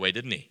forgave that way,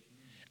 didn't he?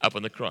 Up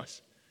on the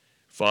cross.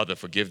 Father,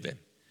 forgive them.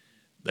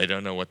 They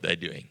don't know what they're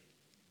doing.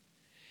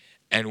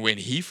 And when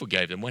he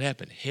forgave them, what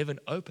happened? Heaven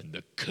opened,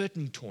 the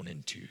curtain torn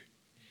in two.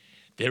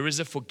 There is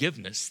a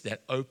forgiveness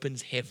that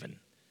opens heaven,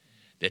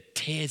 that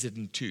tears it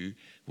in two,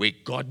 where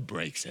God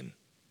breaks in.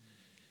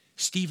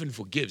 Stephen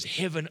forgives.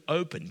 Heaven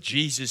opened.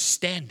 Jesus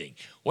standing.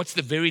 What's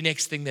the very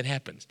next thing that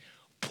happens?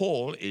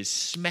 Paul is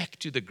smacked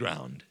to the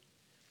ground,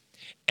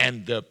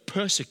 and the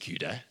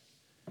persecutor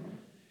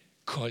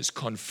is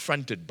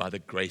confronted by the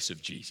grace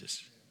of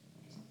Jesus.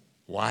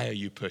 Why are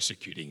you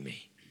persecuting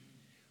me?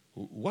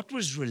 What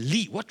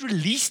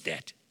released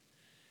that?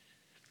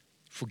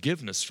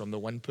 Forgiveness from the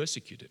one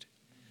persecuted.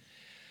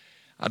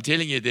 I'm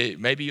telling you,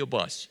 maybe your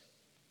boss.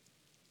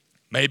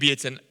 Maybe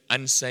it's an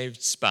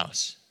unsaved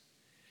spouse.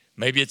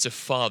 Maybe it's a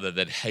father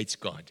that hates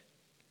God.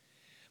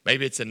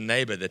 Maybe it's a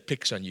neighbor that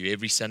picks on you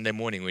every Sunday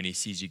morning when he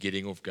sees you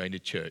getting off going to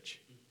church.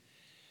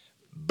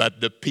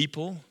 But the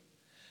people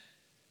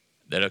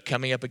that are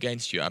coming up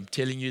against you, I'm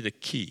telling you, the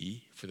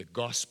key for the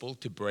gospel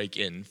to break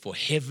in, for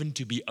heaven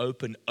to be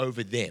open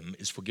over them,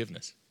 is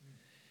forgiveness.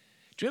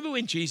 Do you remember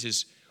when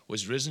Jesus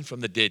was risen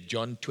from the dead,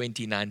 John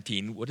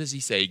 20:19, what does he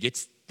say? He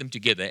gets them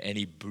together and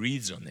he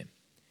breathes on them.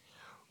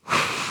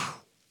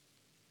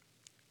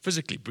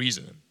 Physically breathes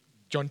on them.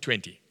 John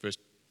 20, verse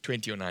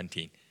 20 or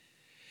 19.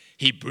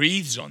 He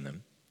breathes on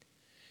them.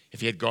 If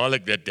he had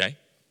garlic that day,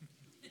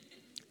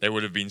 they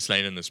would have been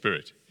slain in the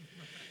spirit.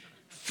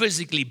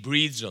 Physically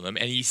breathes on them,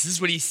 and this is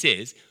what he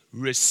says,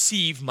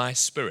 receive my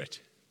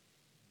spirit.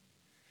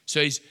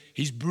 So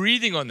he's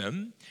breathing on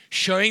them,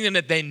 showing them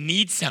that they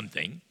need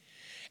something,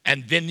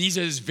 and then these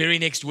are his very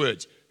next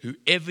words,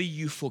 whoever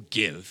you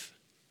forgive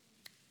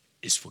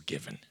is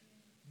forgiven,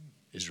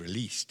 is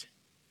released.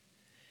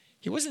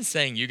 He wasn't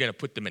saying you're going to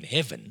put them in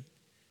heaven.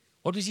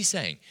 What was he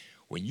saying?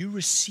 When you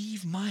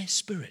receive my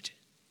spirit,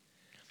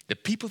 the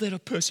people that are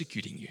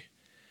persecuting you,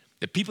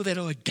 the people that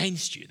are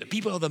against you, the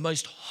people that are the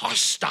most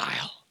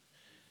hostile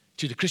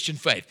to the Christian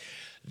faith,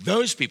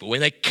 those people, when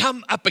they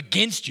come up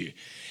against you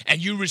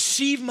and you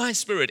receive my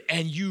spirit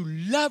and you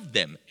love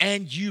them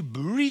and you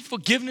breathe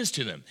forgiveness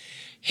to them,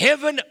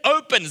 heaven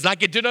opens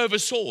like it did over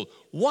Saul.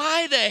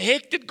 Why the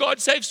heck did God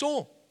save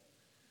Saul?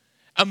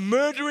 A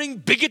murdering,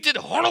 bigoted,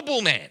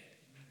 horrible man.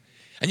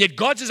 And yet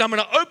God says, I'm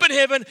going to open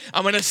heaven.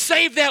 I'm going to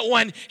save that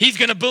one. He's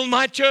going to build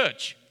my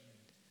church.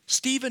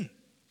 Stephen.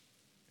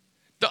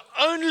 The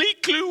only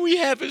clue we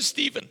have is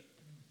Stephen.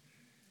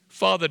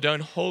 Father,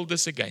 don't hold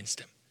this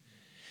against him.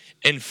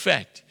 In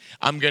fact,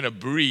 I'm going to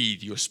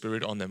breathe your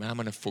spirit on them. And I'm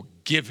going to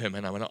forgive him.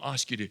 And I'm going to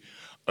ask you to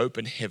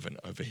open heaven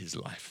over his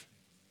life.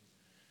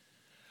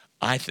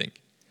 I think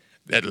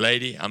that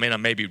lady, I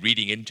may be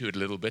reading into it a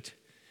little bit,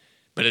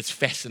 but it's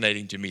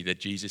fascinating to me that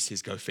Jesus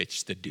says, go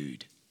fetch the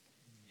dude.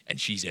 And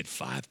she's had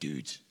 5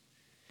 dudes.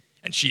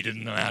 And she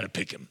didn't know how to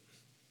pick him.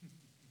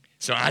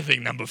 So I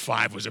think number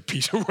 5 was a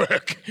piece of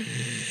work.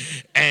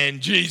 And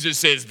Jesus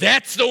says,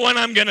 that's the one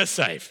I'm going to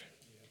save.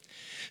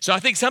 So I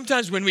think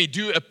sometimes when we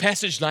do a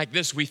passage like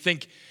this, we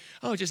think,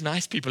 oh, just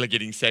nice people are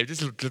getting saved.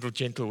 This little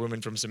gentle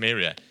woman from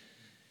Samaria.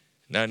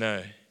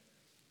 No.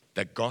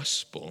 The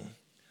gospel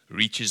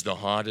reaches the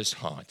hardest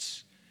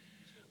hearts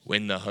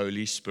when the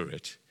Holy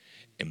Spirit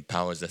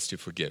empowers us to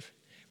forgive.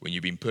 When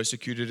you're being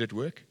persecuted at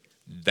work,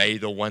 they're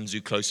the ones who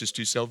are closest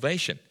to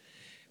salvation.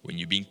 When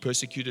you're being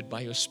persecuted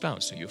by your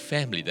spouse or your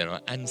family that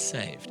are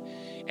unsaved,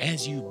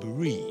 as you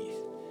breathe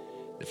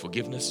the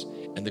forgiveness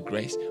and the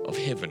grace of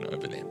heaven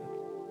over them,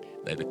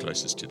 they're the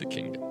closest to the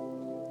kingdom.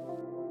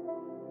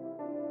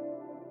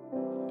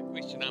 The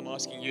question I'm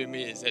asking you and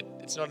me is that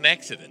it's not an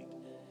accident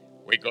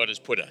where God has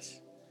put us,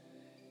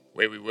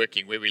 where we're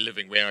working, where we're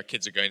living, where our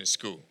kids are going to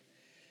school.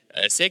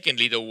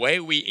 Secondly, the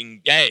way we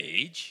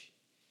engage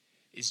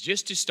is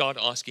just to start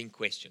asking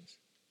questions.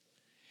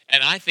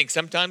 And I think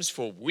sometimes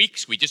for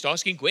weeks we're just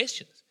asking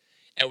questions.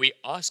 And we're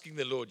asking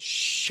the Lord,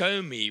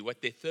 show me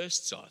what their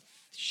thirsts are.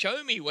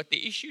 Show me what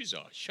the issues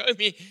are. Show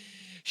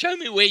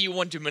me where you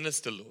want to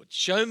minister, Lord.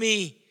 Show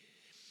me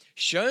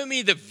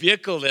the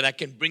vehicle that I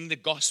can bring the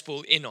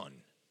gospel in on.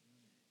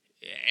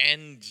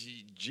 And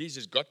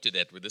Jesus got to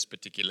that with this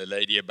particular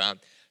lady about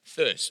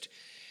thirst.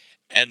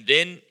 And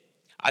then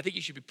I think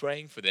you should be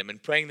praying for them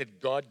and praying that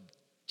God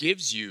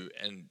gives you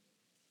an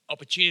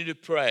opportunity to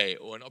pray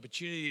or an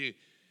opportunity to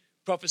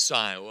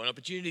prophesy or an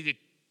opportunity to...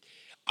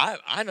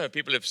 I know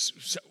people have...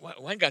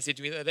 One guy said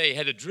to me the other day he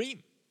had a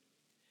dream.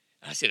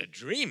 I said, a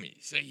dream?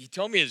 He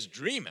told me his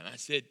dream. And I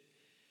said,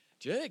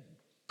 do you know that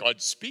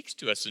God speaks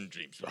to us in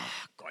dreams?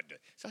 Oh, God.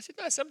 So I said,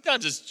 no,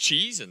 sometimes it's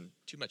cheese and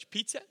too much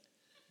pizza.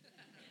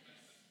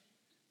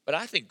 But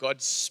I think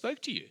God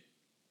spoke to you.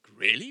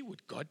 Really?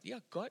 Would God? Yeah,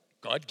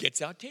 God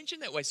gets our attention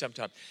that way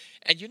sometimes.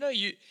 And you know,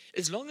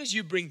 as long as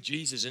you bring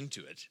Jesus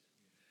into it,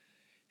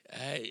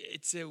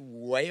 it's a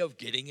way of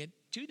getting it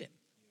to them.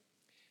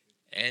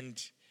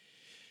 And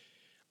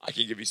I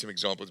can give you some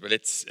examples, but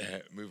let's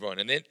move on.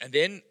 And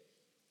then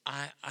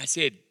I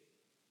said,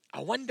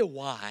 I wonder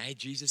why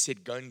Jesus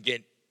said, go and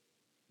get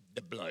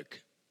the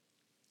bloke.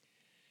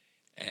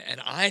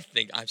 And I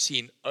think I've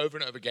seen over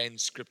and over again in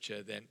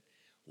Scripture that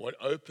what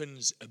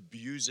opens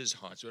abusers'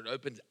 hearts, what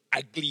opens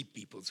ugly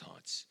people's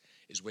hearts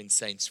is when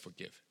saints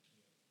forgive.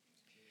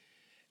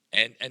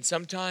 And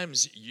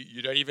sometimes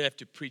you don't even have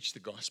to preach the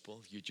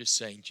gospel. You're just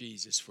saying,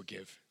 Jesus,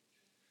 forgive.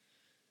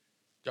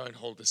 Don't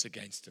hold this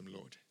against them,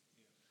 Lord.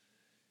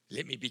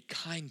 Let me be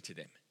kind to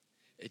them.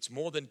 It's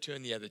more than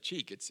turn the other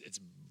cheek. It's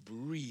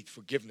breathe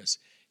forgiveness.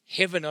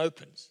 Heaven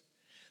opens.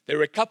 There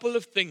are a couple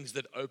of things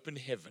that open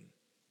heaven.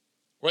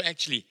 Well,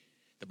 actually,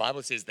 the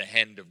Bible says the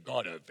hand of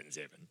God opens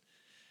heaven.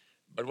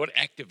 But what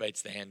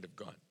activates the hand of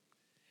God?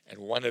 And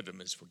one of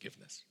them is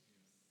forgiveness.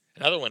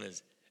 Another one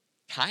is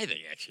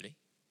tithing, actually.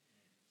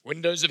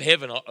 Windows of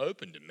heaven are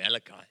opened in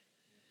Malachi.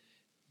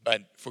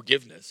 But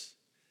forgiveness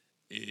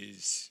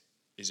is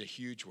a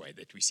huge way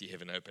that we see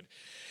heaven open.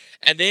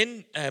 And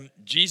then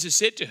Jesus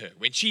said to her,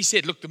 when she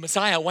said, look, the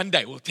Messiah one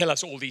day will tell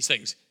us all these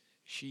things.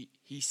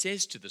 He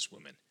says to this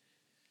woman,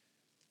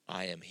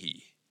 I am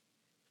he.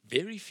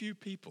 Very few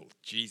people,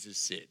 Jesus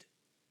said,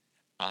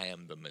 I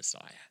am the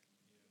Messiah.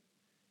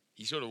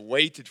 He sort of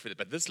waited for it.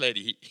 But this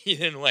lady, he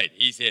didn't wait.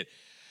 He said,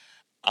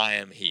 I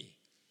am he.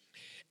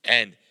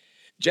 And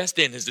just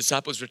then his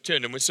disciples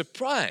returned and were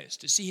surprised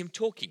to see him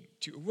talking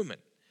to a woman.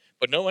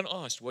 But no one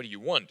asked, what do you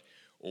want?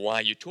 Or why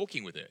are you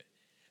talking with her?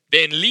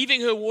 Then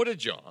leaving her water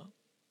jar,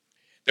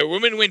 the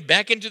woman went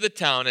back into the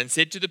town and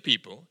said to the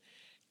people,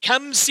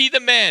 come see the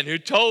man who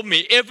told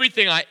me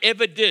everything I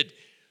ever did.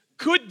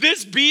 Could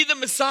this be the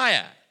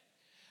Messiah?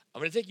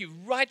 I'm going to take you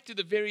right to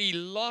the very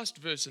last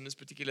verse in this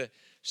particular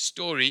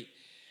story.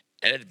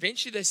 And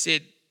eventually they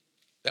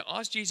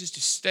asked Jesus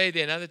to stay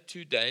there another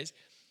 2 days.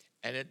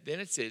 And then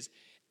it says,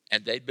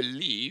 and they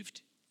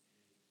believed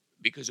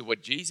because of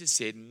what Jesus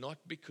said, not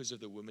because of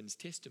the woman's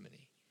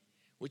testimony.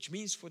 Which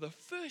means for the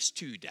first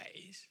 2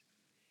 days,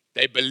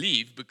 they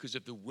believed because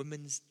of the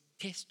woman's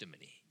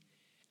testimony.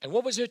 And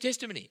what was her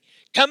testimony?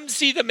 Come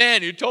see the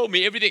man who told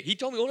me everything. He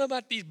told me all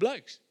about these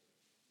blokes.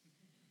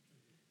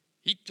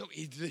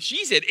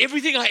 She said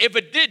everything I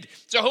ever did.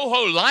 So her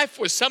whole life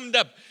was summed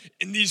up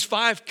in these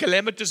 5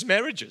 calamitous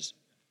marriages.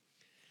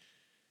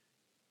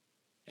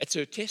 That's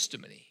her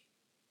testimony.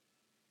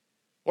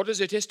 What was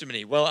her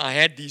testimony? Well, I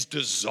had these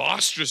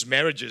disastrous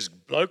marriages.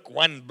 Bloke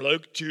 1,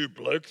 bloke 2,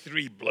 bloke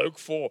 3, bloke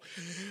 4,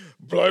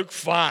 bloke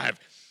 5.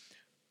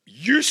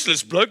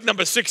 Useless. Bloke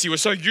number 6, he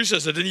was so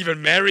useless I didn't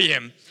even marry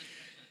him.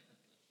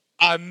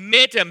 I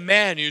met a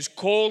man who's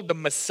called the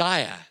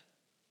Messiah,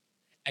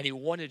 and he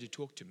wanted to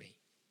talk to me.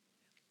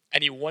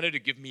 And he wanted to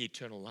give me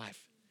eternal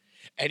life.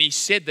 And he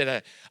said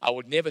that I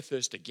would never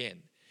thirst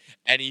again.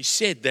 And he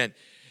said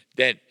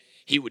that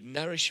he would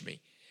nourish me.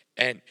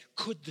 And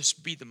could this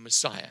be the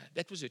Messiah?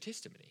 That was her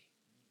testimony.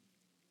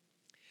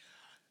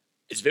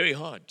 It's very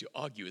hard to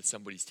argue with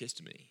somebody's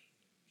testimony.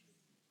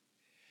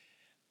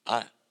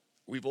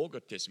 We've all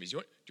got testimonies. Do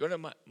you want to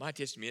know my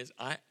testimony is?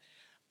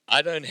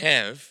 I don't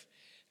have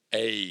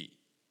a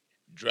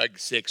drug,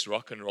 sex,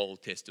 rock and roll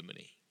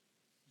testimony.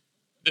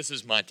 This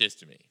is my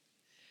testimony.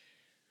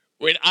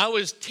 When I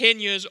was 10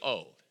 years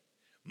old,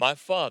 my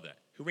father,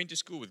 who went to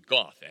school with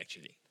Garth,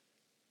 actually,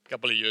 a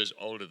couple of years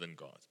older than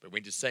Garth, but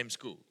went to the same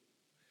school.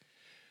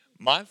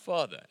 My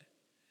father,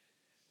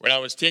 when I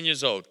was 10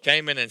 years old,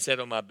 came in and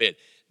sat on my bed.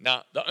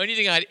 Now, the only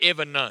thing I'd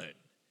ever known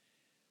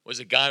was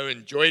a guy who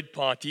enjoyed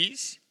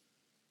parties,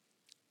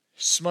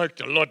 smoked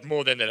a lot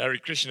more than that Hare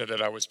Krishna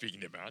that I was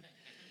speaking about,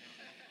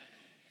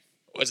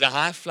 was a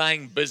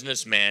high-flying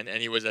businessman,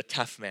 and he was a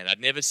tough man.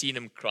 I'd never seen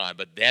him cry,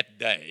 but that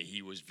day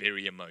he was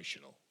very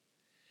emotional.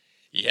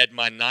 He had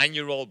my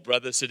 9-year-old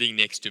brother sitting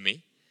next to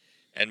me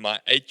and my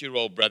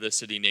 8-year-old brother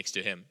sitting next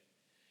to him.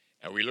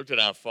 And we looked at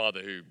our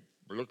father, who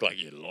looked like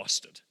he had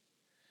lost it,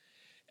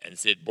 and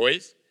said,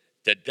 boys,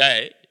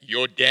 today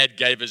your dad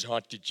gave his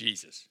heart to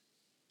Jesus.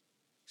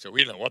 So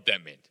we don't know what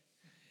that meant.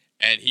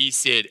 And he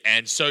said,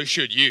 and so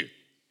should you.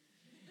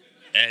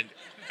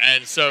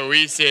 And so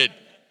we said,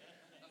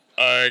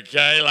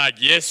 okay, like,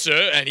 yes,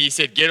 sir. And he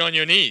said, get on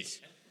your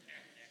knees.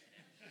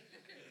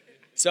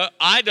 So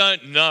I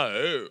don't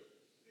know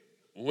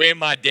where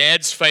my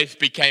dad's faith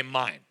became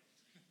mine.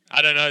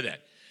 I don't know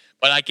that.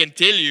 But I can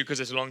tell you, because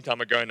it's a long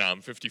time ago now,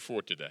 I'm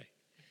 54 today.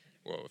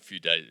 Well, a few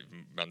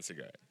months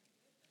ago.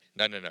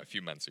 No, a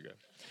few months ago.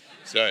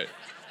 So,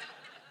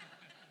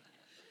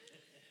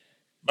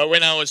 but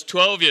when I was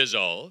 12 years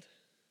old,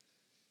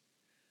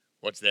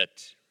 what's that,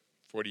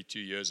 42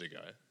 years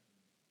ago,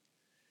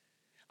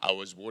 I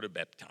was water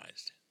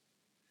baptized.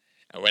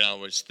 And when I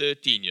was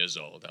 13 years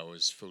old, I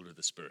was filled with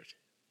the Spirit.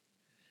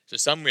 So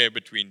somewhere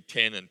between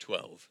 10 and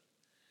 12,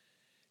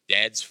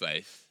 Dad's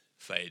faith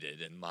faded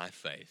and my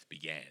faith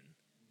began.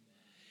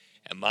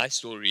 And my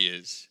story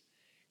is,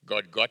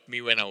 God got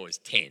me when I was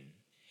 10,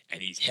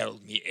 and He's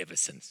held me ever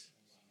since.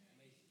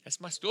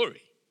 That's my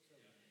story.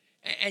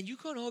 And you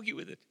can't argue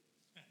with it,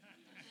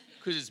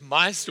 because it's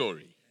my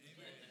story.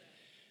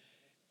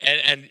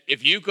 And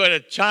if you've got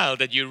a child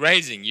that you're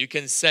raising, you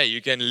can say,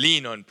 you can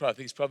lean on, I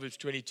think it's Proverbs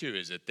 22,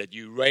 is it? That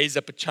you raise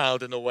up a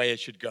child in the way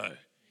it should go,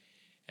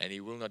 and he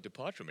will not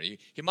depart from it.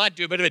 He might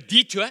do a bit of a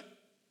detour,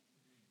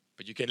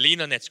 but you can lean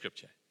on that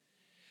scripture.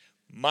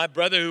 My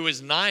brother, who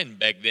was 9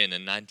 back then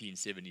in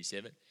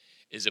 1977,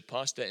 is a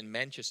pastor in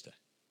Manchester.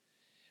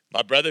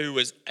 My brother, who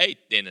was 8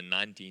 then in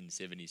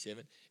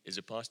 1977, is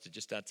a pastor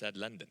just outside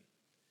London.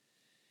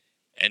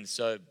 And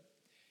so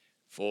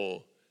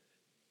for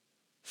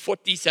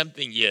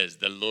 40-something years,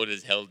 the Lord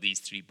has held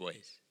these 3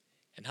 boys.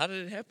 And how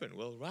did it happen?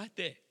 Well, right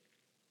there,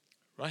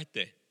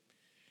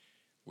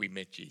 we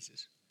met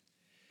Jesus.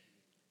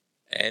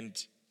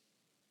 And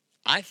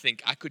I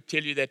think I could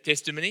tell you that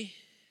testimony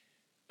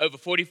over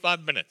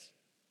 45 minutes.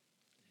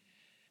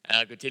 And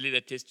I could tell you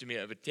that testimony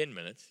over 10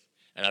 minutes.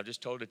 And I've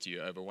just told it to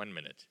you over 1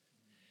 minute.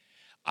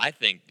 I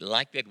think,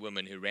 like that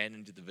woman who ran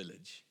into the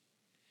village,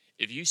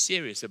 if you're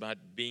serious about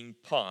being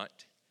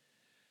part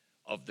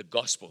of the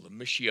gospel, the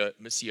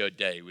Missio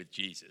Dei with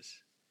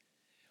Jesus,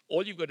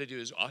 all you've got to do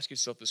is ask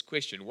yourself this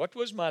question: what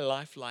was my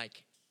life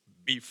like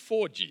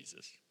before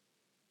Jesus?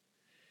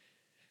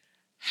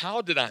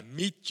 How did I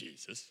meet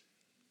Jesus?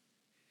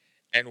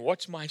 And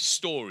what's my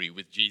story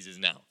with Jesus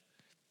now?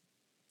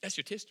 That's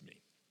your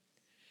testimony.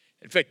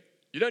 In fact,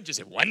 you don't just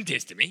have one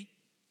testimony.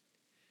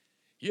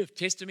 You have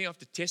testimony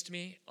after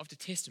testimony after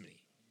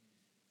testimony.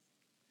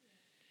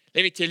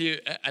 Let me tell you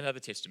another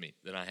testimony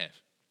that I have.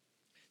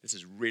 This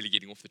is really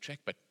getting off the track,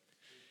 but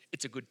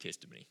it's a good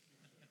testimony.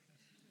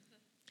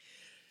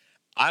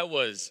 I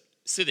was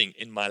sitting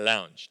in my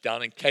lounge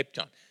down in Cape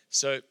Town.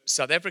 So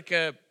South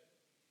Africa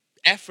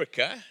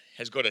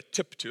has got a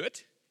tip to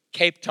it.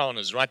 Cape Town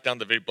is right down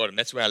the very bottom.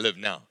 That's where I live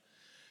now.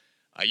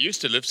 I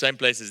used to live same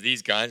place as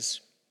these guys,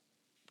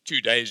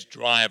 2 days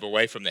drive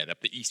away from that,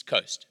 up the east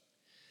coast.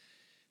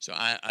 So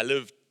I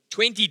live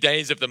 20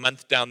 days of the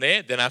month down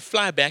there. Then I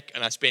fly back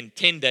and I spend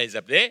 10 days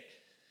up there.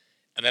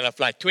 And then I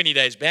fly 20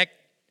 days back.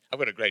 I've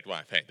got a great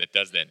wife, hey, that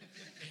does that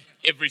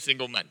every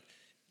single month.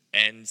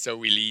 And so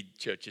we lead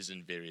churches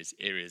in various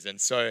areas. And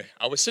so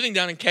I was sitting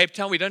down in Cape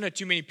Town. We don't have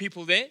too many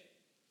people there.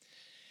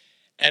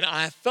 And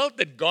I felt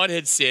that God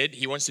had said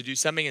He wants to do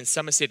something in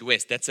Somerset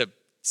West. That's a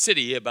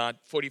city about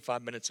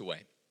 45 minutes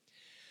away.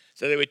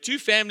 So there were 2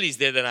 families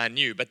there that I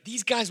knew. But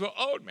these guys were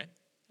old, man.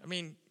 I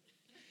mean,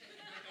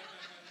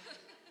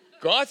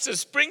 God's a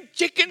spring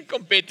chicken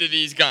compared to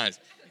these guys.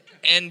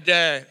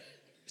 And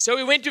so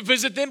we went to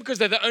visit them because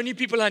they're the only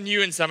people I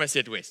knew in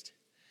Somerset West.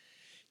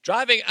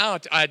 Driving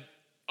out, I'd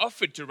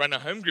offered to run a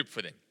home group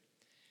for them.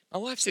 My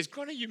wife says,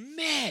 "Gron, are you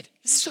mad?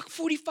 This is like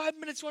 45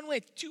 minutes one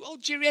way. 2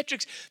 old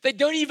geriatrics. They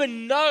don't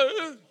even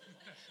know.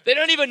 They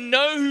don't even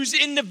know who's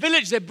in the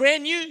village. They're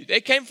brand new.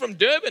 They came from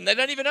Durban. They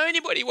don't even know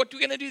anybody. What are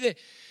we going to do there?"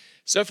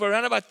 So for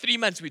around about 3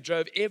 months, we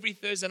drove every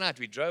Thursday night.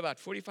 We drove out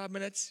 45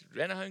 minutes,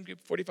 ran a home group,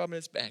 45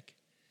 minutes back.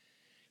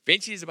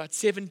 Eventually, there's about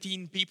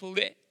 17 people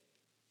there.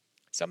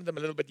 Some of them a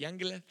little bit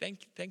younger,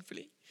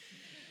 thankfully.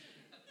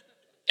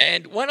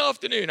 And one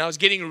afternoon, I was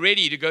getting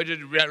ready to go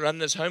to run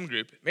this home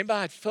group. Remember,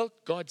 I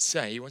felt God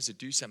say He wants to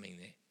do something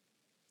there.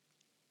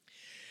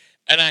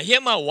 And I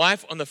hear my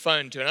wife on the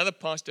phone to another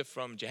pastor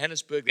from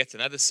Johannesburg. That's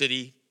another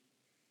city,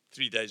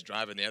 3 days'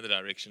 drive in the other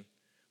direction,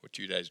 or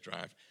 2 days'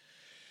 drive.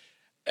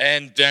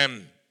 And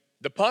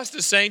the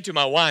pastor's saying to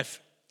my wife,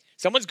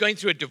 "Someone's going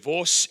through a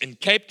divorce in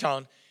Cape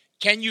Town.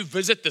 Can you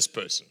visit this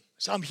person?" I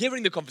So I'm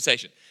hearing the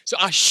conversation. So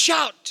I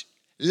shout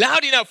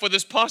loud enough for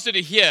this pastor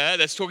to hear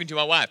that's talking to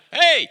my wife.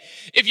 Hey,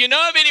 if you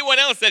know of anyone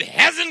else that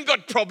hasn't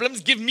got problems,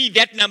 give me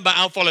that number.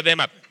 I'll follow them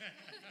up.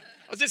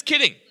 I was just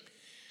kidding.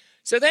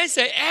 So they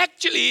say,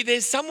 actually,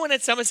 there's someone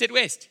at Somerset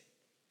West.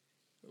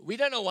 We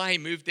don't know why he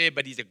moved there,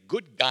 but he's a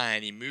good guy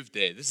and he moved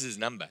there. This is his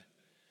number.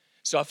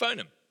 So I phone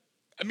him.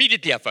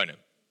 Immediately I phone him.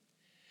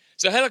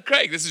 So hello,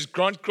 Craig. This is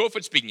Grant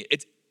Crawford speaking.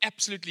 It's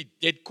absolutely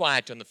dead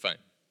quiet on the phone.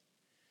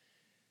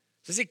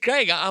 So I said,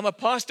 Craig, I'm a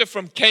pastor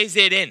from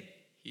KZN.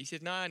 He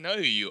said, no, I know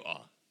who you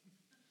are.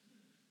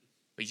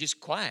 But he's just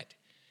quiet.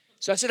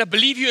 So I said, I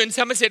believe you're in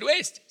Somerset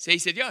West. So he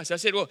said, yeah. So I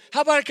said, well,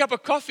 how about a cup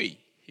of coffee?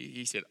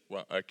 He said,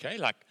 well, okay,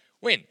 like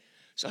when?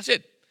 So I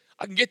said,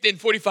 I can get there in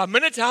 45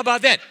 minutes. How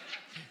about that?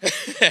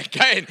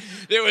 Okay, and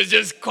there was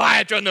just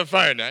quiet on the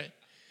phone. Right?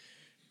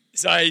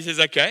 So he says,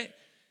 okay.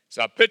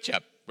 So I pitch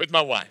up with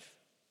my wife.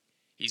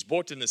 He's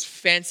bought in this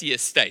fancy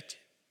estate.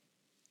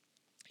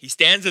 He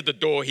stands at the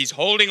door. He's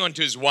holding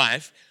onto his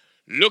wife,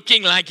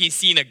 looking like he's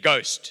seen a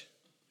ghost.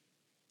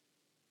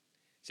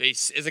 So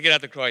as I get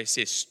out the car, he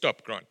says,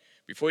 stop, Grant.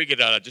 Before you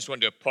get out, I just want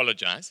to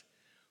apologize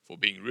for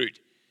being rude.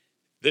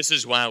 This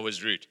is why I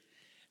was rude.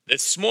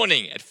 This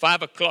morning at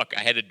 5 o'clock, I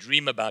had a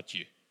dream about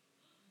you.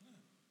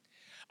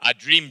 I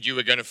dreamed you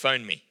were going to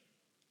phone me.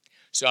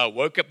 So I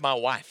woke up my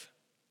wife.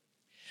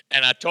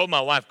 And I told my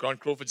wife, Grant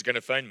Crawford's going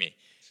to phone me.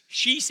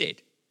 She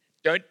said,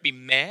 don't be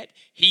mad.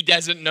 He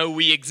doesn't know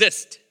we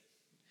exist.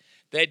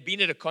 They'd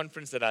been at a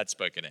conference that I'd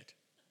spoken at.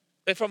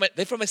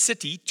 They're from a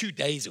city 2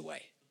 days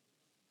away.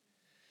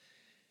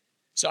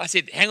 So I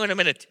said, hang on a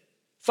minute.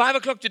 5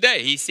 o'clock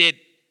today. He said,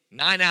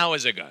 9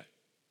 hours ago.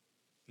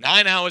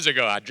 9 hours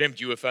ago, I dreamt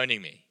you were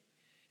phoning me.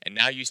 And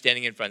now you're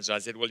standing in front. So I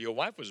said, well, your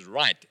wife was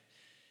right.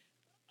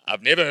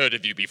 I've never heard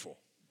of you before.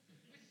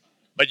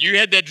 But you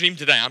had that dream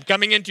today. I'm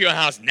coming into your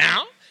house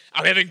now.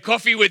 I'm having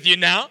coffee with you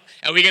now.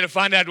 And we're going to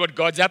find out what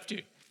God's up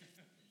to.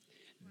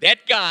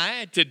 That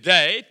guy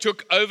today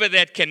took over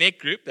that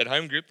Connect group, that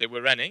home group that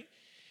we're running,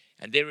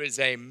 and there is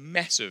a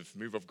massive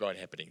move of God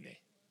happening there.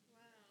 Wow.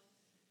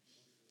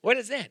 What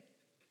is that?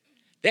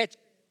 That's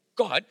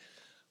God.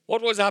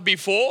 What was I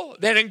before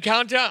that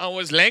encounter? I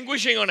was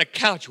languishing on a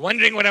couch,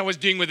 wondering what I was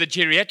doing with the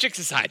Geriatric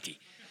Society.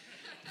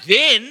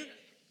 Then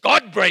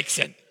God breaks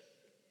in.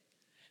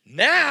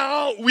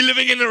 Now we're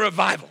living in a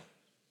revival.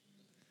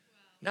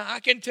 Now I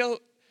can tell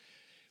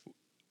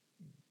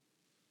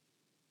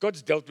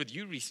God's dealt with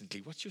you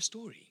recently. What's your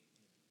story?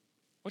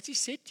 What's he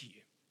said to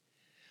you?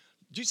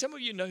 Do some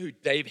of you know who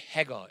Dave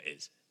Hagar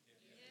is?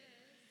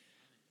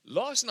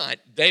 Last night,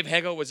 Dave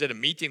Hagar was at a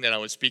meeting that I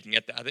was speaking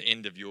at the other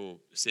end of your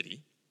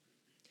city.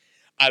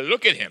 I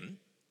look at him,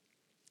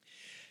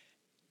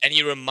 and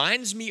he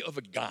reminds me of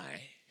a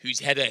guy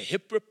who's had a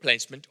hip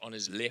replacement on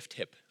his left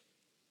hip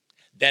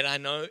that I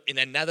know in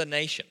another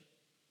nation.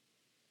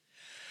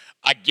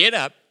 I get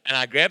up, and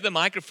I grab the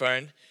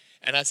microphone,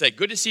 and I say,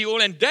 good to see you all.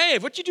 And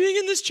Dave, what you doing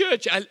in this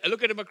church? I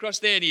look at him across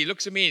there, and he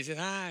looks at me and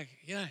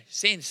says,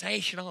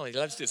 sensational. He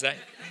loves to say.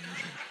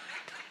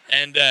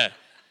 And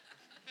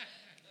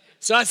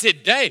so I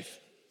said, Dave,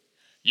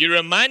 you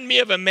remind me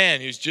of a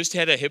man who's just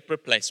had a hip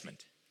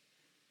replacement.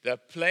 The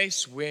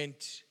place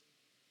went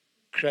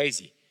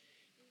crazy.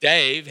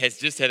 Dave has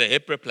just had a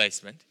hip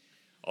replacement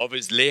of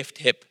his left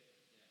hip.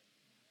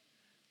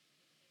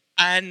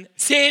 And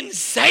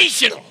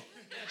sensational.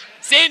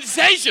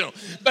 Sensational.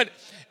 But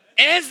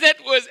as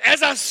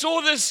I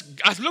saw this,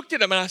 I looked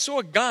at him and I saw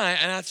a guy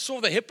and I saw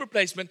the hip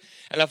replacement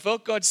and I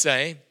felt God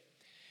say,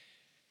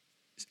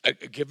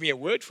 give me a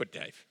word for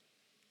Dave.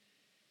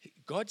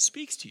 God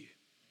speaks to you.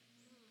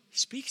 He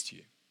speaks to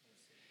you.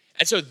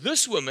 And so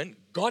this woman,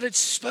 God had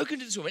spoken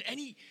to this woman and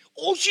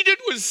all she did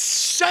was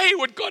say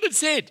what God had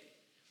said.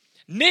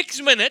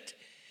 Next minute,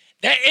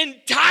 the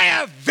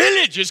entire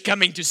village is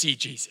coming to see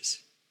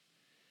Jesus.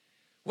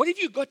 What have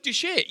you got to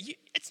share?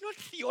 It's not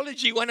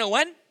Theology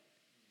 101.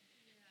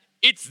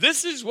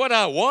 This is what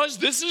I was,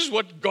 this is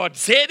what God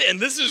said, and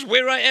this is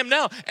where I am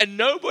now. And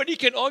nobody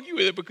can argue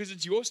with it because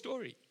it's your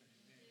story.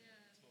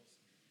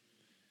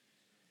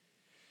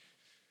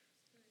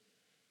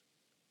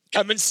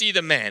 Come and see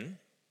the man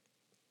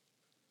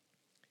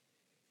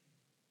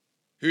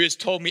who has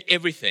told me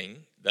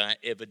everything that I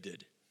ever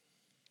did.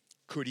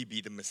 Could he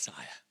be the Messiah?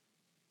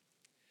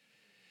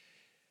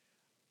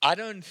 I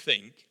don't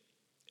think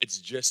it's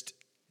just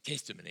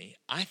testimony.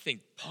 I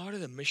think part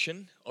of the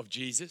mission of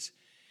Jesus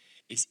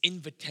is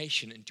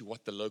invitation into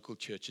what the local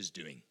church is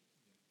doing.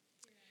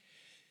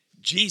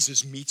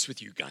 Jesus meets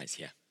with you guys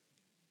here.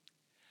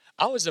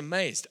 I was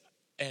amazed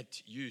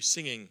at you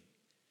singing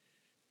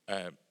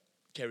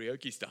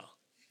karaoke style.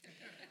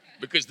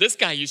 Because this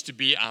guy used to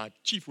be our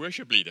chief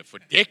worship leader for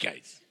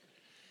decades.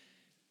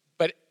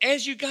 But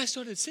as you guys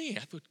started singing,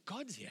 I thought,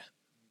 God's here.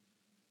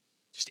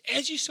 Just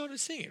as you started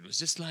singing, it was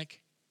just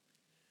like,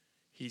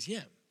 he's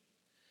here.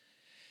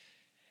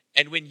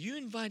 And when you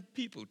invite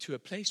people to a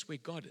place where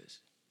God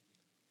is,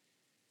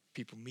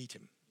 people meet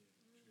him.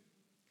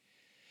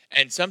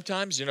 And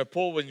sometimes,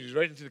 Paul, when he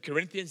wrote into the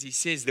Corinthians, he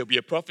says there'll be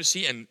a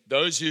prophecy, and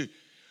those who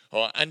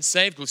or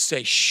unsaved will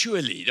say,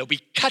 surely. They'll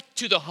be cut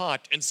to the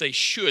heart and say,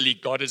 surely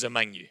God is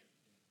among you.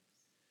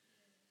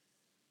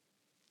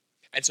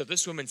 And so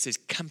this woman says,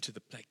 come to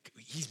the place.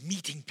 He's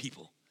meeting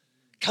people.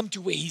 Come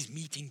to where he's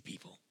meeting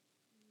people.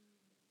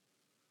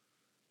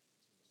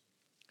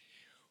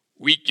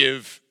 We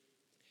give,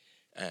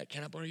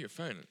 can I borrow your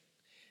phone?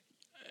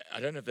 I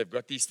don't know if they've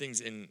got these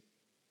things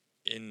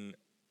in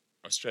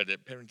Australia.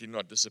 Apparently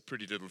not. This is a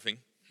pretty little thing.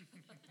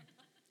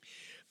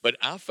 But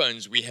our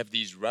phones, we have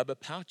these rubber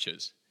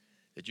pouches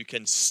that you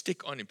can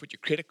stick on and put your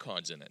credit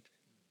cards in it.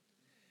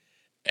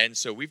 And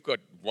so we've got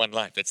One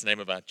Life, that's the name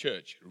of our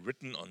church,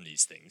 written on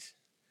these things.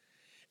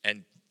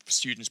 And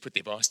students put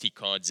their varsity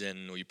cards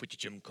in, or you put your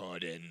gym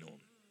card in, or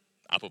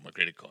I put my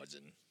credit cards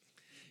in,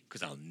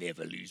 because I'll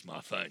never lose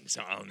my phone,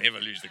 so I'll never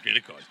lose the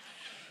credit cards.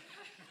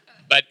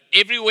 But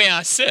everywhere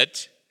I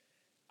sit,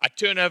 I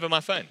turn over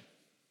my phone.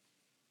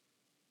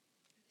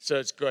 So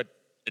it's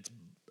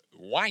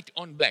white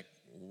on black,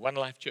 One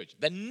Life Church.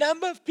 The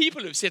number of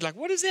people who've said, like,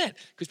 what is that?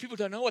 Because people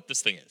don't know what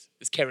this thing is.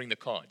 It's carrying the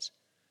cards.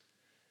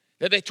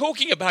 Now, they're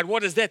talking about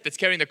what is that's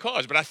carrying the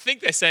cards, but I think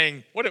they're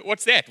saying,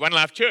 what's that? One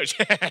Life Church.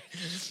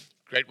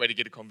 Great way to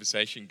get a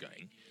conversation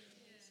going.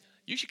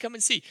 You should come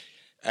and see.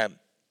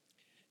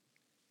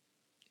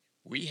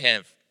 We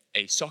have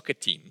a soccer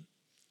team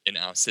in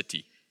our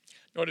city.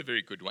 Not a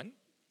very good one,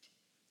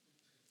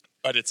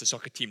 but it's a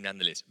soccer team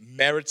nonetheless.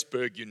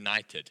 Maritzburg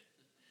United.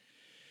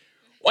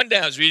 One day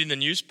I was reading the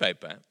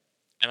newspaper,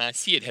 and I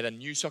see it had a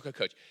new soccer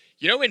coach.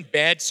 You know when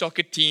bad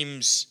soccer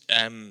teams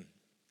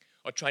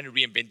are trying to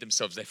reinvent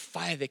themselves, they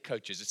fire their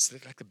coaches. It's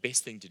like the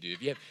best thing to do.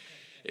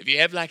 If you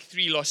have like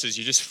 3 losses,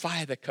 you just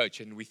fire the coach,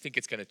 and we think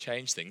it's going to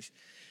change things.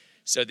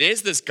 So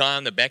there's this guy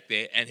on the back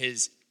there, and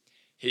his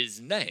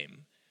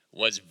name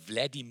was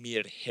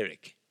Vladimir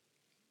Herrick.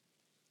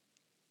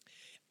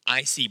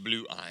 Icy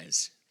blue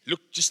eyes.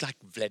 Looked just like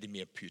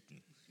Vladimir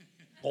Putin.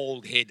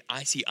 Bald head,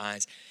 icy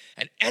eyes.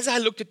 And as I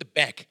looked at the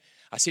back,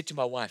 I said to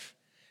my wife,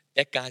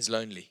 that guy's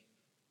lonely.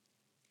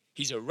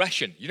 He's a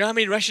Russian. You know how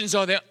many Russians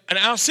are there in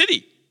our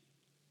city?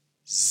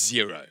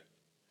 0.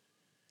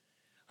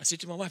 I said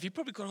to my wife, he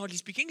probably can't hardly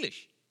speak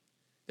English.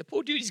 The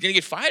poor dude, he's going to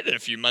get fired in a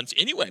few months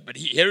anyway, but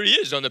here he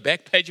is on the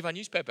back page of our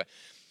newspaper.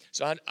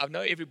 So I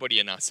know everybody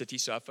in our city,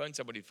 so I phoned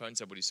somebody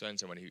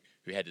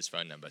who had his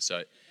phone number.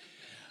 So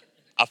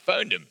I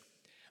phoned him.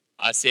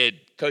 I said,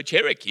 Coach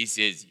Herrick. He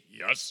says,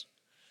 yes.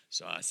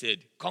 So I said,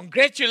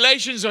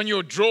 congratulations on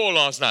your draw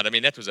last night. I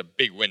mean, that was a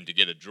big win to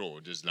get a draw,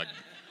 just like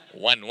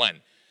 1-1.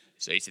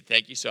 So he said,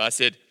 thank you. So I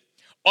said,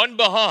 on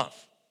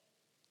behalf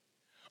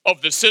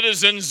of the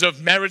citizens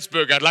of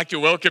Maritzburg, I'd like to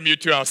welcome you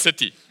to our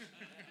city.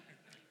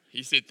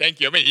 He said, thank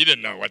you. I mean, he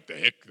didn't know what the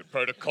heck the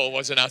protocol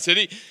was in our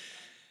city.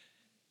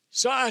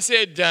 So I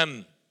said,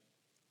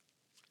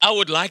 I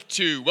would like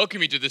to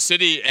welcome you to the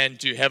city and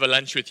to have a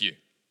lunch with you.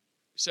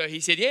 So he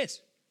said,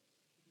 yes.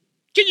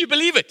 Can you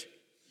believe it?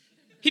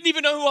 He didn't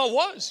even know who I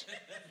was.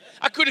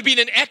 I could have been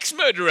an axe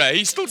murderer.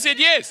 He still said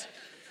yes.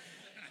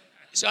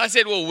 So I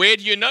said, well, where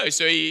do you know?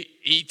 So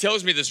he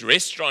tells me this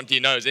restaurant he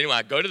knows. Anyway,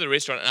 I go to the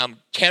restaurant, and I'm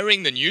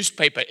carrying the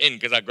newspaper in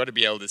because I've got to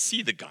be able to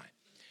see the guy.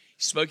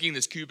 He's smoking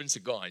this Cuban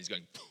cigar. He's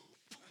going,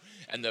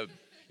 and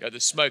the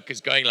smoke is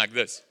going like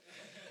this.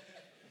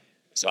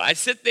 So I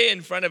sit there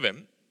in front of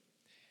him,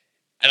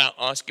 and I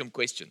ask him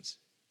questions.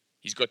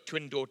 He's got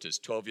twin daughters,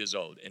 12 years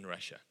old, in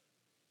Russia.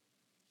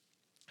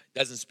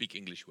 Doesn't speak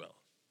English well.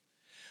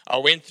 I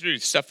went through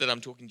stuff that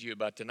I'm talking to you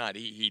about tonight.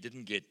 He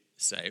didn't get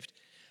saved.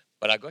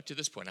 But I got to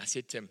this point. I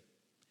said to him,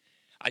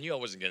 I knew I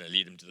wasn't going to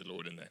lead him to the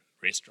Lord in the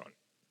restaurant.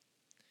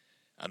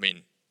 I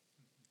mean,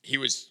 he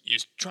was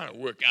trying to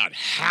work out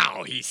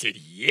how he said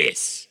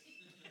yes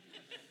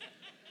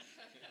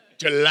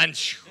to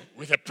lunch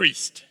with a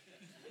priest.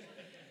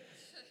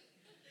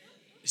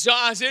 So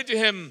I said to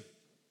him,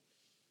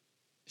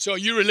 so are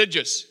you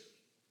religious?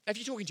 If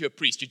you're talking to a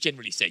priest, you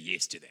generally say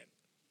yes to them.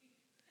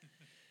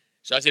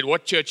 So I said,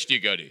 what church do you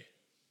go to?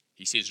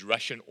 He says,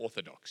 Russian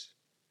Orthodox.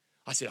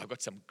 I said, I've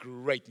got some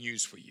great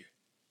news for you.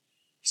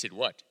 He said,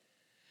 what?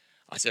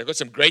 I said, I've got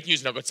some great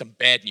news and I've got some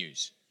bad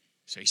news.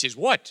 So he says,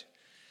 what?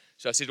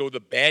 So I said, the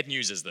bad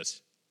news is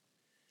this.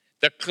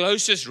 The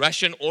closest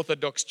Russian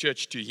Orthodox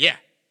church to here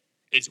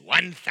is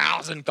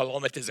 1,000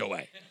 kilometers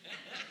away.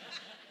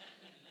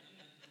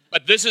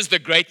 But this is the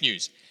great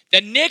news.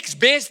 The next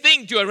best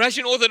thing to a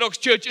Russian Orthodox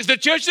church is the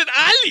church that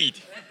I lead.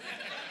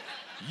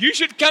 You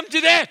should come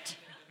to that.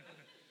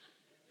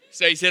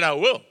 So he said, I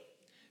will.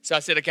 So I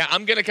said, okay,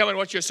 I'm going to come and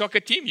watch your soccer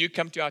team. You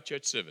come to our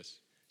church service.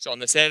 So on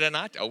the Saturday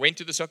night, I went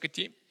to the soccer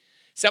team.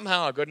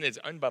 Somehow I got in. It's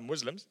owned by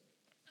Muslims.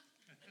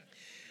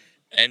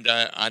 And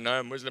I know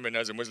a Muslim who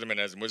knows a Muslim who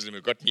knows a Muslim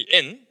who got me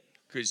in,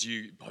 because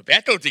you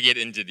battle to get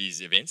into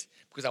these events,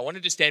 because I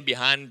wanted to stand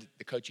behind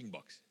the coaching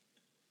box.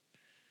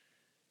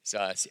 So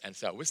I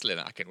whistle, and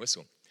I can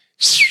whistle.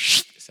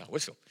 So I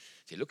whistle.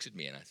 So he looks at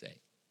me and I say,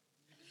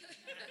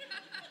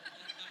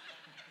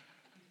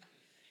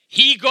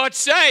 he got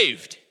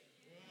saved.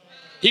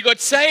 He got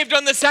saved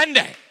on the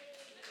Sunday.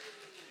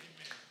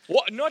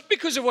 What? Not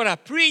because of what I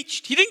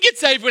preached. He didn't get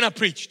saved when I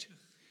preached.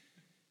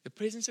 The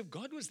presence of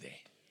God was there.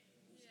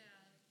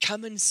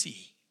 Come and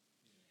see.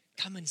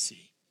 Come and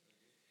see.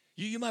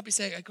 You might be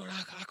saying, God,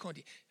 I can't.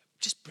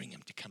 Just bring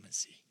him to come and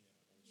see.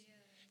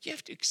 You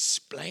have to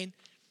explain.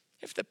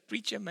 If the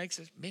preacher makes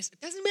a mess,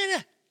 it doesn't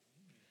matter.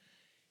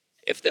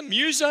 If the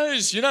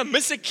musos,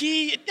 miss a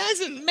key, it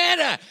doesn't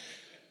matter.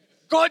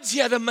 God's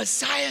here, the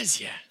Messiah's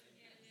here.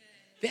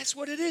 That's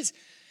what it is.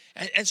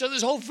 And so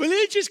this whole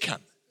village has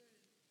come.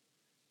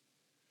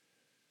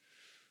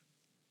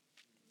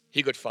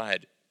 He got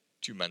fired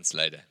 2 months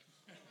later.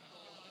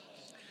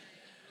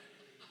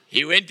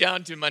 He went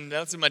down to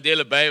Nelson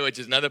Mandela Bay, which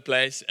is another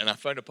place, and I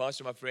phoned a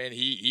pastor, my friend.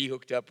 He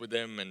hooked up with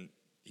them, and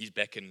he's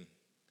back in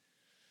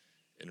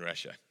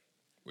Russia,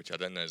 which I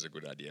don't know is a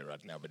good idea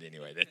right now, but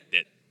anyway,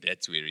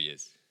 that's where he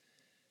is.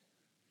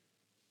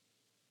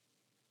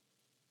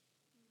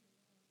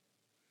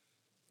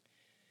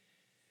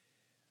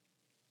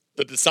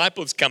 The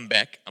disciples come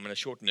back. I'm going to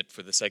shorten it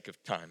for the sake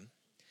of time.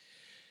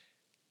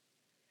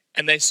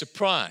 And they're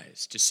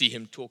surprised to see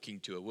him talking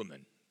to a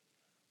woman.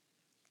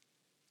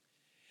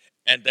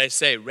 And they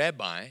say,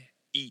 Rabbi,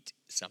 eat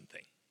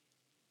something.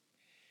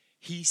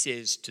 He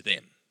says to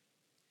them,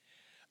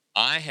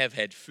 I have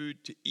had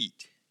food to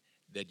eat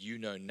that you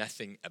know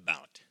nothing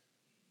about.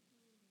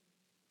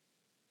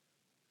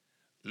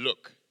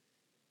 Look,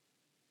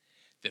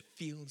 the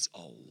fields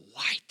are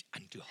white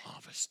unto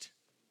harvest.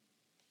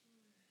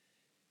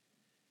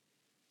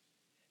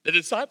 The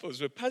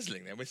disciples were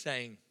puzzling. They were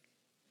saying,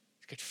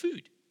 he's got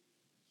food.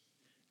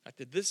 Like,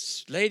 did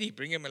this lady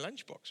bring him a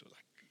lunchbox?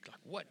 Like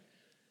what?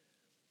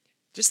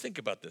 Just think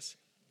about this.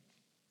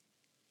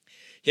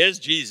 Here's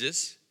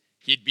Jesus.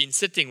 He'd been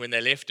sitting when they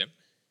left him.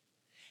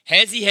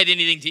 Has he had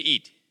anything to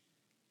eat?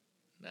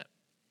 No.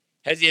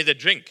 Has he had a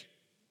drink?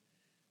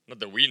 Not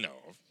that we know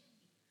of.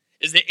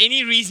 Is there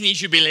any reason he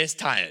should be less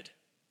tired?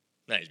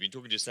 No, he's been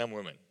talking to some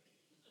woman.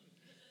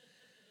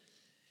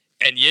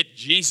 And yet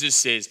Jesus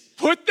says,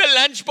 put the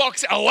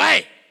lunchbox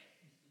away.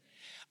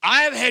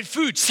 I have had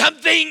food.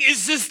 Something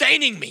is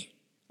sustaining me.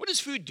 What does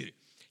food do? It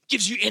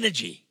gives you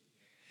energy.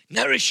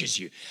 Nourishes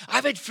you.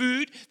 I've had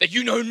food that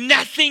you know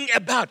nothing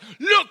about.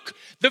 Look,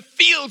 the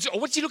fields. Oh,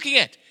 what's he looking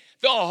at?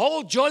 The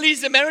whole jolly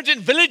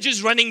Samaritan village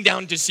is running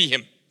down to see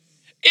him.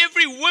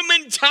 Every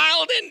woman,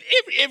 child, and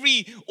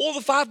all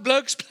the 5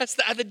 blokes plus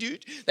the other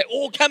dude, they're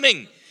all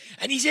coming.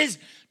 And he says,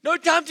 no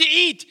time to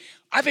eat.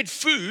 I've had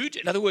food.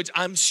 In other words,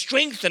 I'm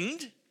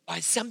strengthened by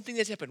something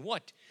that's happened.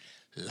 What?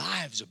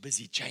 Lives are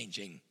busy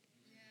changing.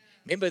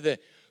 Remember, the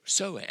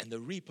sower and the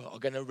reaper are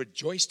going to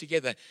rejoice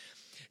together.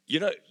 You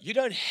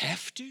don't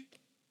have to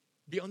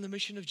be on the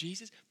mission of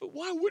Jesus, but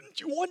why wouldn't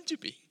you want to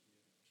be?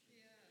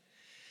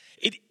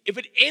 If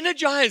it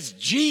energized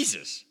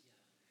Jesus,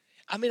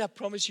 I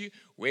promise you,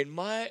 when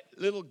my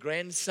little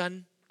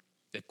grandson,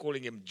 they're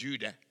calling him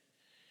Judah,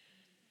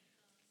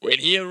 when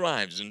he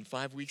arrives in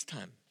 5 weeks'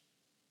 time,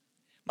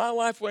 my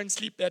wife won't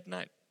sleep that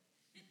night.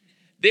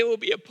 There will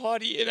be a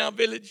party in our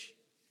village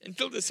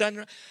until the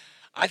sunrise.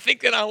 I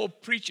think that I will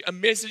preach a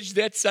message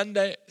that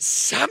Sunday,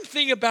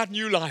 something about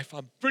new life.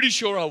 I'm pretty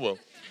sure I will.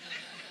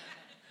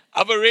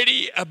 I've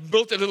already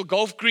built a little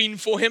golf green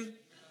for him.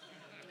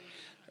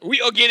 We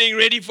are getting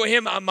ready for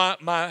him.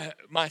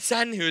 My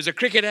son, who is a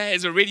cricketer,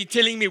 is already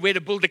telling me where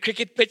to build a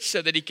cricket pitch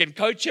so that he can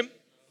coach him.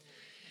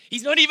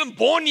 He's not even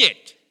born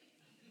yet.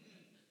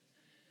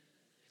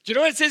 Do you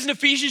know what it says in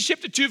Ephesians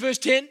chapter 2, verse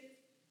 10?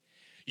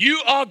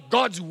 You are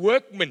God's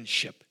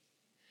workmanship,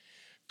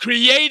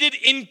 created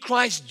in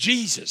Christ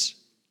Jesus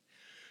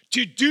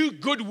to do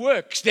good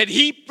works that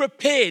he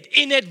prepared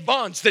in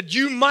advance that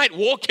you might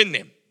walk in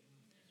them.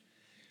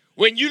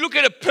 When you look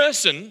at a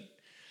person,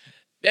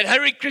 that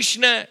Hare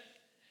Krishna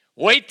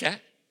waiter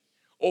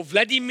or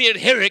Vladimir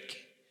Herrick,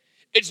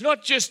 it's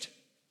not just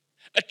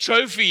a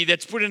trophy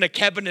that's put in a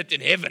cabinet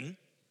in heaven.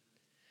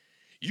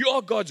 You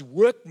are God's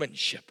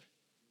workmanship.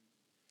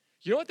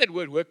 You know what that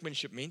word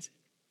workmanship means?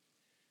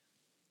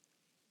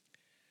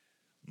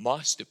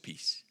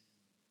 Masterpiece.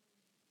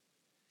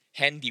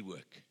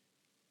 Handiwork.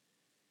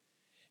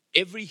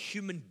 Every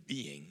human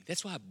being,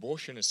 that's why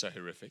abortion is so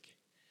horrific.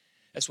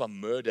 That's why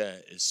murder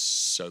is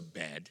so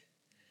bad.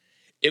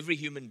 Every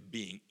human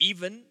being,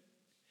 even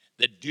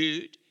the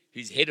dude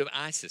who's head of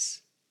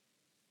ISIS,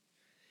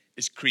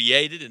 is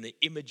created in the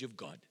image of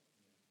God.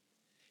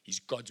 He's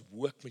God's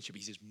workmanship.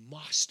 He's his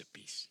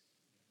masterpiece.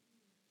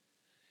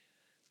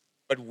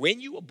 But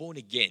when you are born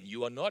again,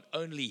 you are not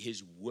only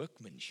his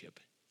workmanship,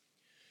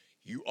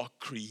 you are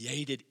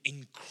created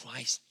in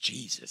Christ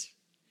Jesus.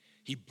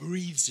 He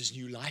breathes his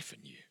new life in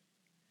you.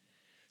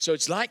 So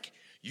it's like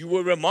you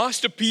were a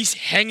masterpiece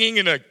hanging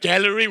in a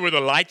gallery with the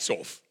lights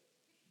off.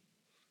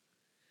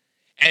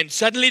 And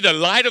suddenly the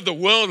light of the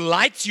world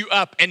lights you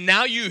up, and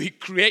now you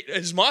create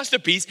his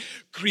masterpiece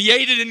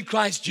created in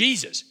Christ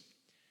Jesus.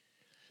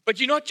 But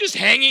you're not just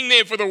hanging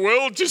there for the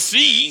world to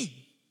see,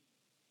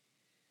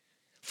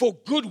 for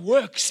good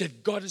works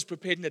that God has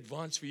prepared in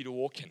advance for you to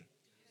walk in.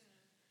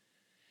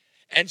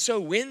 And so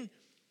when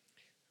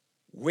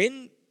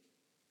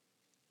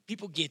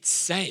people get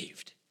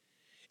saved,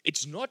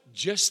 it's not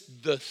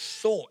just the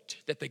thought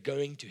that they're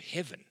going to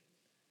heaven.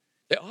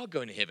 They are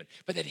going to heaven,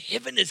 but that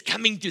heaven is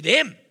coming to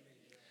them.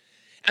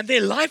 And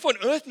their life on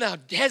earth now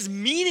has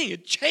meaning.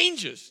 It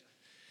changes.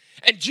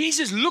 And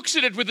Jesus looks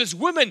at it with this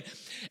woman,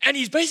 and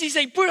he's basically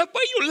saying, put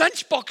away your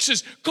lunch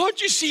boxes.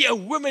 Can't you see a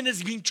woman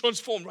is being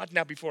transformed right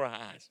now before our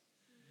eyes?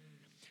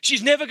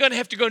 She's never going to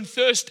have to go and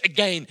thirst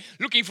again,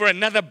 looking for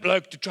another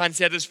bloke to try and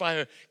satisfy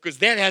her, because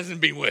that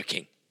hasn't been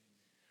working.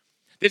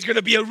 There's going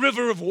to be a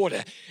river of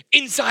water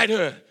inside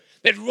her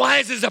that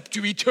rises up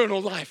to eternal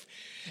life.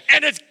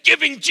 And it's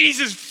giving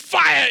Jesus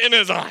fire in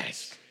his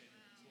eyes.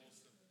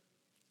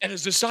 And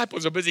his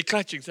disciples are busy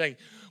clutching, saying,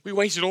 we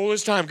wasted all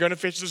this time going to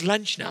fetch this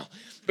lunch now.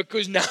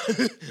 Because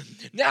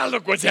now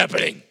look what's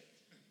happening.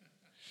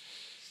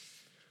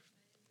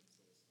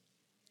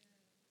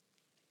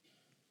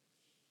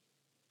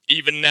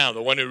 Even now,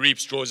 the one who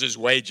reaps draws his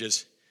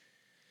wages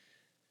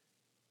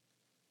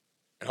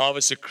and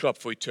harvests a crop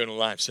for eternal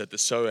life, so that the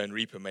sower and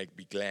reaper may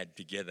be glad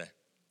together.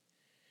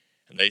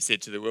 And they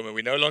said to the woman,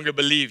 we no longer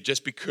believe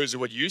just because of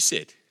what you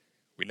said.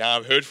 We now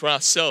have heard for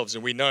ourselves,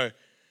 and we know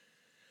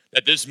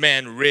that this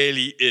man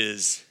really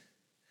is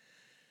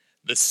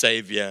the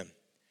Savior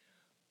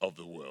of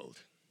the world.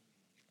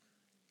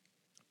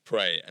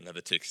 Pray,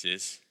 another text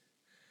says,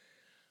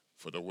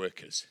 for the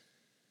workers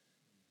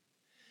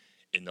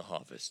in the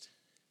harvest,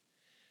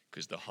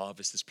 because the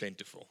harvest is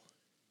plentiful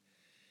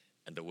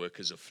and the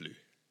workers are few.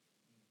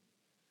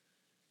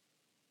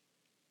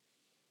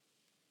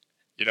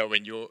 You know,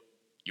 when your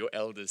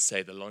elders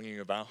say the longing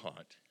of our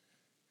heart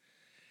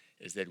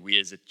is that we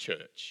as a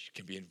church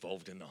can be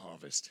involved in the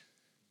harvest,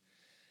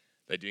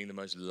 they're doing the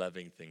most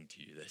loving thing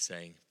to you. They're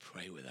saying,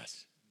 pray with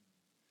us.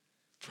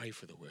 Pray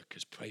for the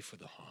workers. Pray for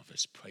the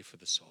harvest. Pray for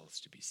the souls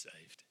to be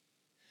saved.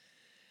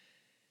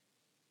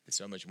 There's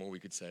so much more we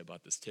could say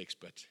about this text,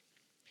 but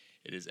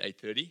it is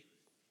 8:30.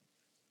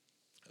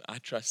 I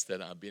trust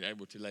that I've been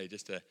able to lay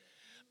just a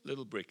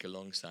little brick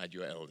alongside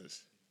your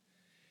elders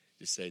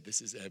to say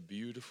this is a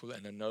beautiful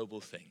and a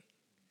noble thing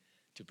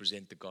to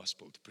present the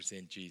gospel, to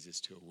present Jesus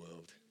to a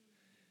world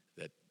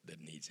that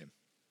needs him.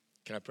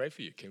 Can I pray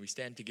for you? Can we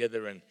stand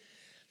together and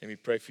let me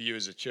pray for you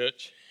as a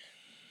church?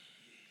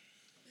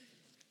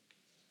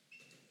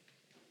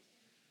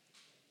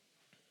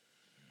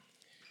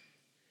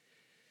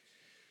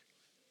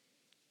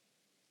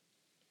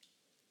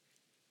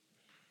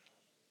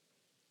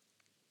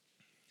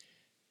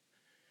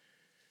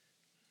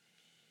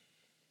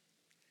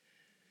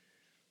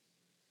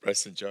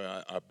 Preston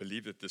Joe, I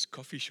believe that this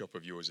coffee shop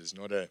of yours is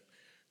not a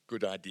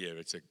good idea.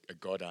 It's a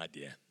God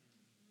idea.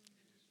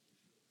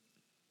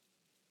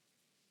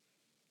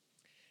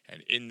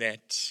 And in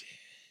that,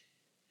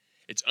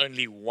 it's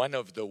only one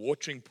of the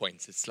watering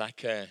points. It's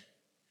like that's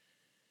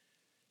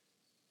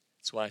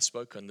why I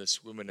spoke on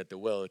this woman at the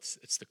well.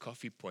 It's the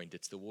coffee point.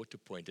 It's the water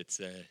point.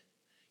 It's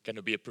going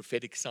to be a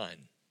prophetic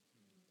sign.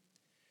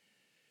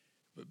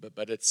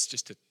 But it's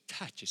just a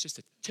touch. It's just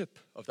a tip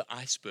of the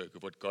iceberg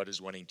of what God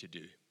is wanting to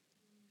do.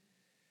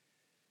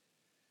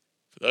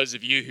 For those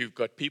of you who've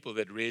got people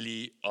that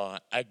really are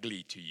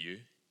ugly to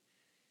you,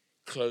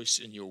 close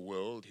in your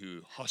world, who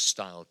are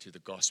hostile to the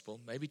gospel,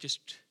 maybe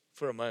just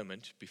for a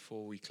moment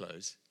before we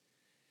close,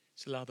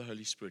 just allow the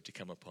Holy Spirit to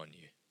come upon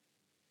you.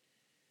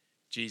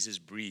 Jesus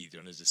breathed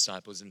on his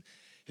disciples, and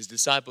his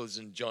disciples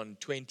in John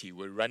 20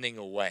 were running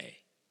away.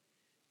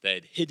 They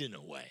had hidden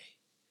away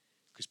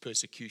because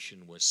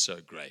persecution was so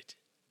great.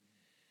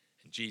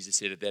 And Jesus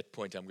said at that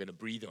point, I'm going to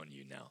breathe on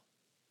you now.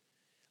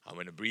 I'm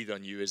going to breathe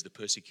on you as the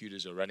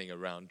persecutors are running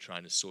around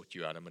trying to sort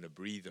you out. I'm going to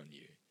breathe on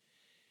you.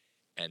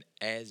 And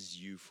as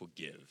you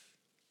forgive,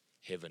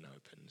 heaven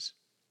opens.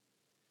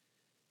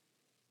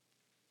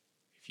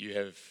 If you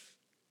have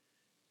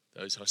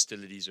those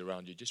hostilities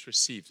around you, just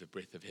receive the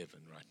breath of heaven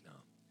right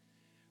now.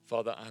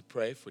 Father, I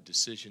pray for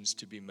decisions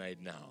to be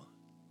made now.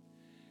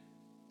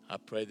 I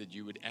pray that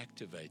you would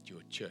activate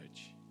your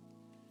church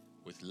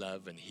with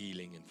love and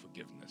healing and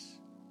forgiveness.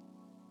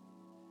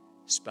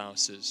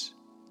 Spouses,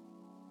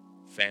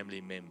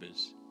 family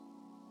members,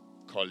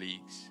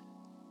 colleagues,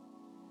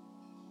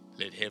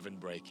 let heaven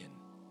break in.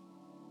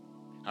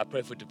 I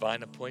pray for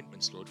divine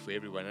appointments, Lord, for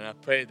everyone. And I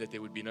pray that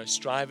there would be no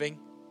striving,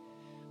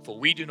 for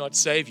we do not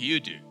save, you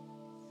do.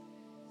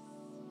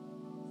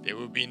 There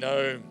will be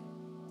no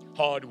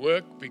hard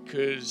work,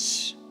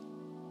 because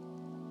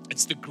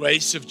it's the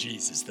grace of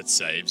Jesus that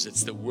saves.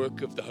 It's the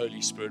work of the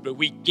Holy Spirit. But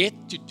we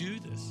get to do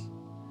this.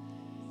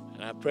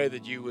 And I pray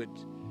that you would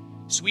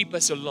sweep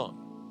us along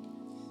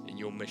in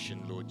your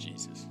mission, Lord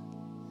Jesus.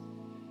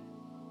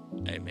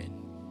 Amen.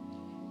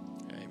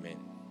 Amen.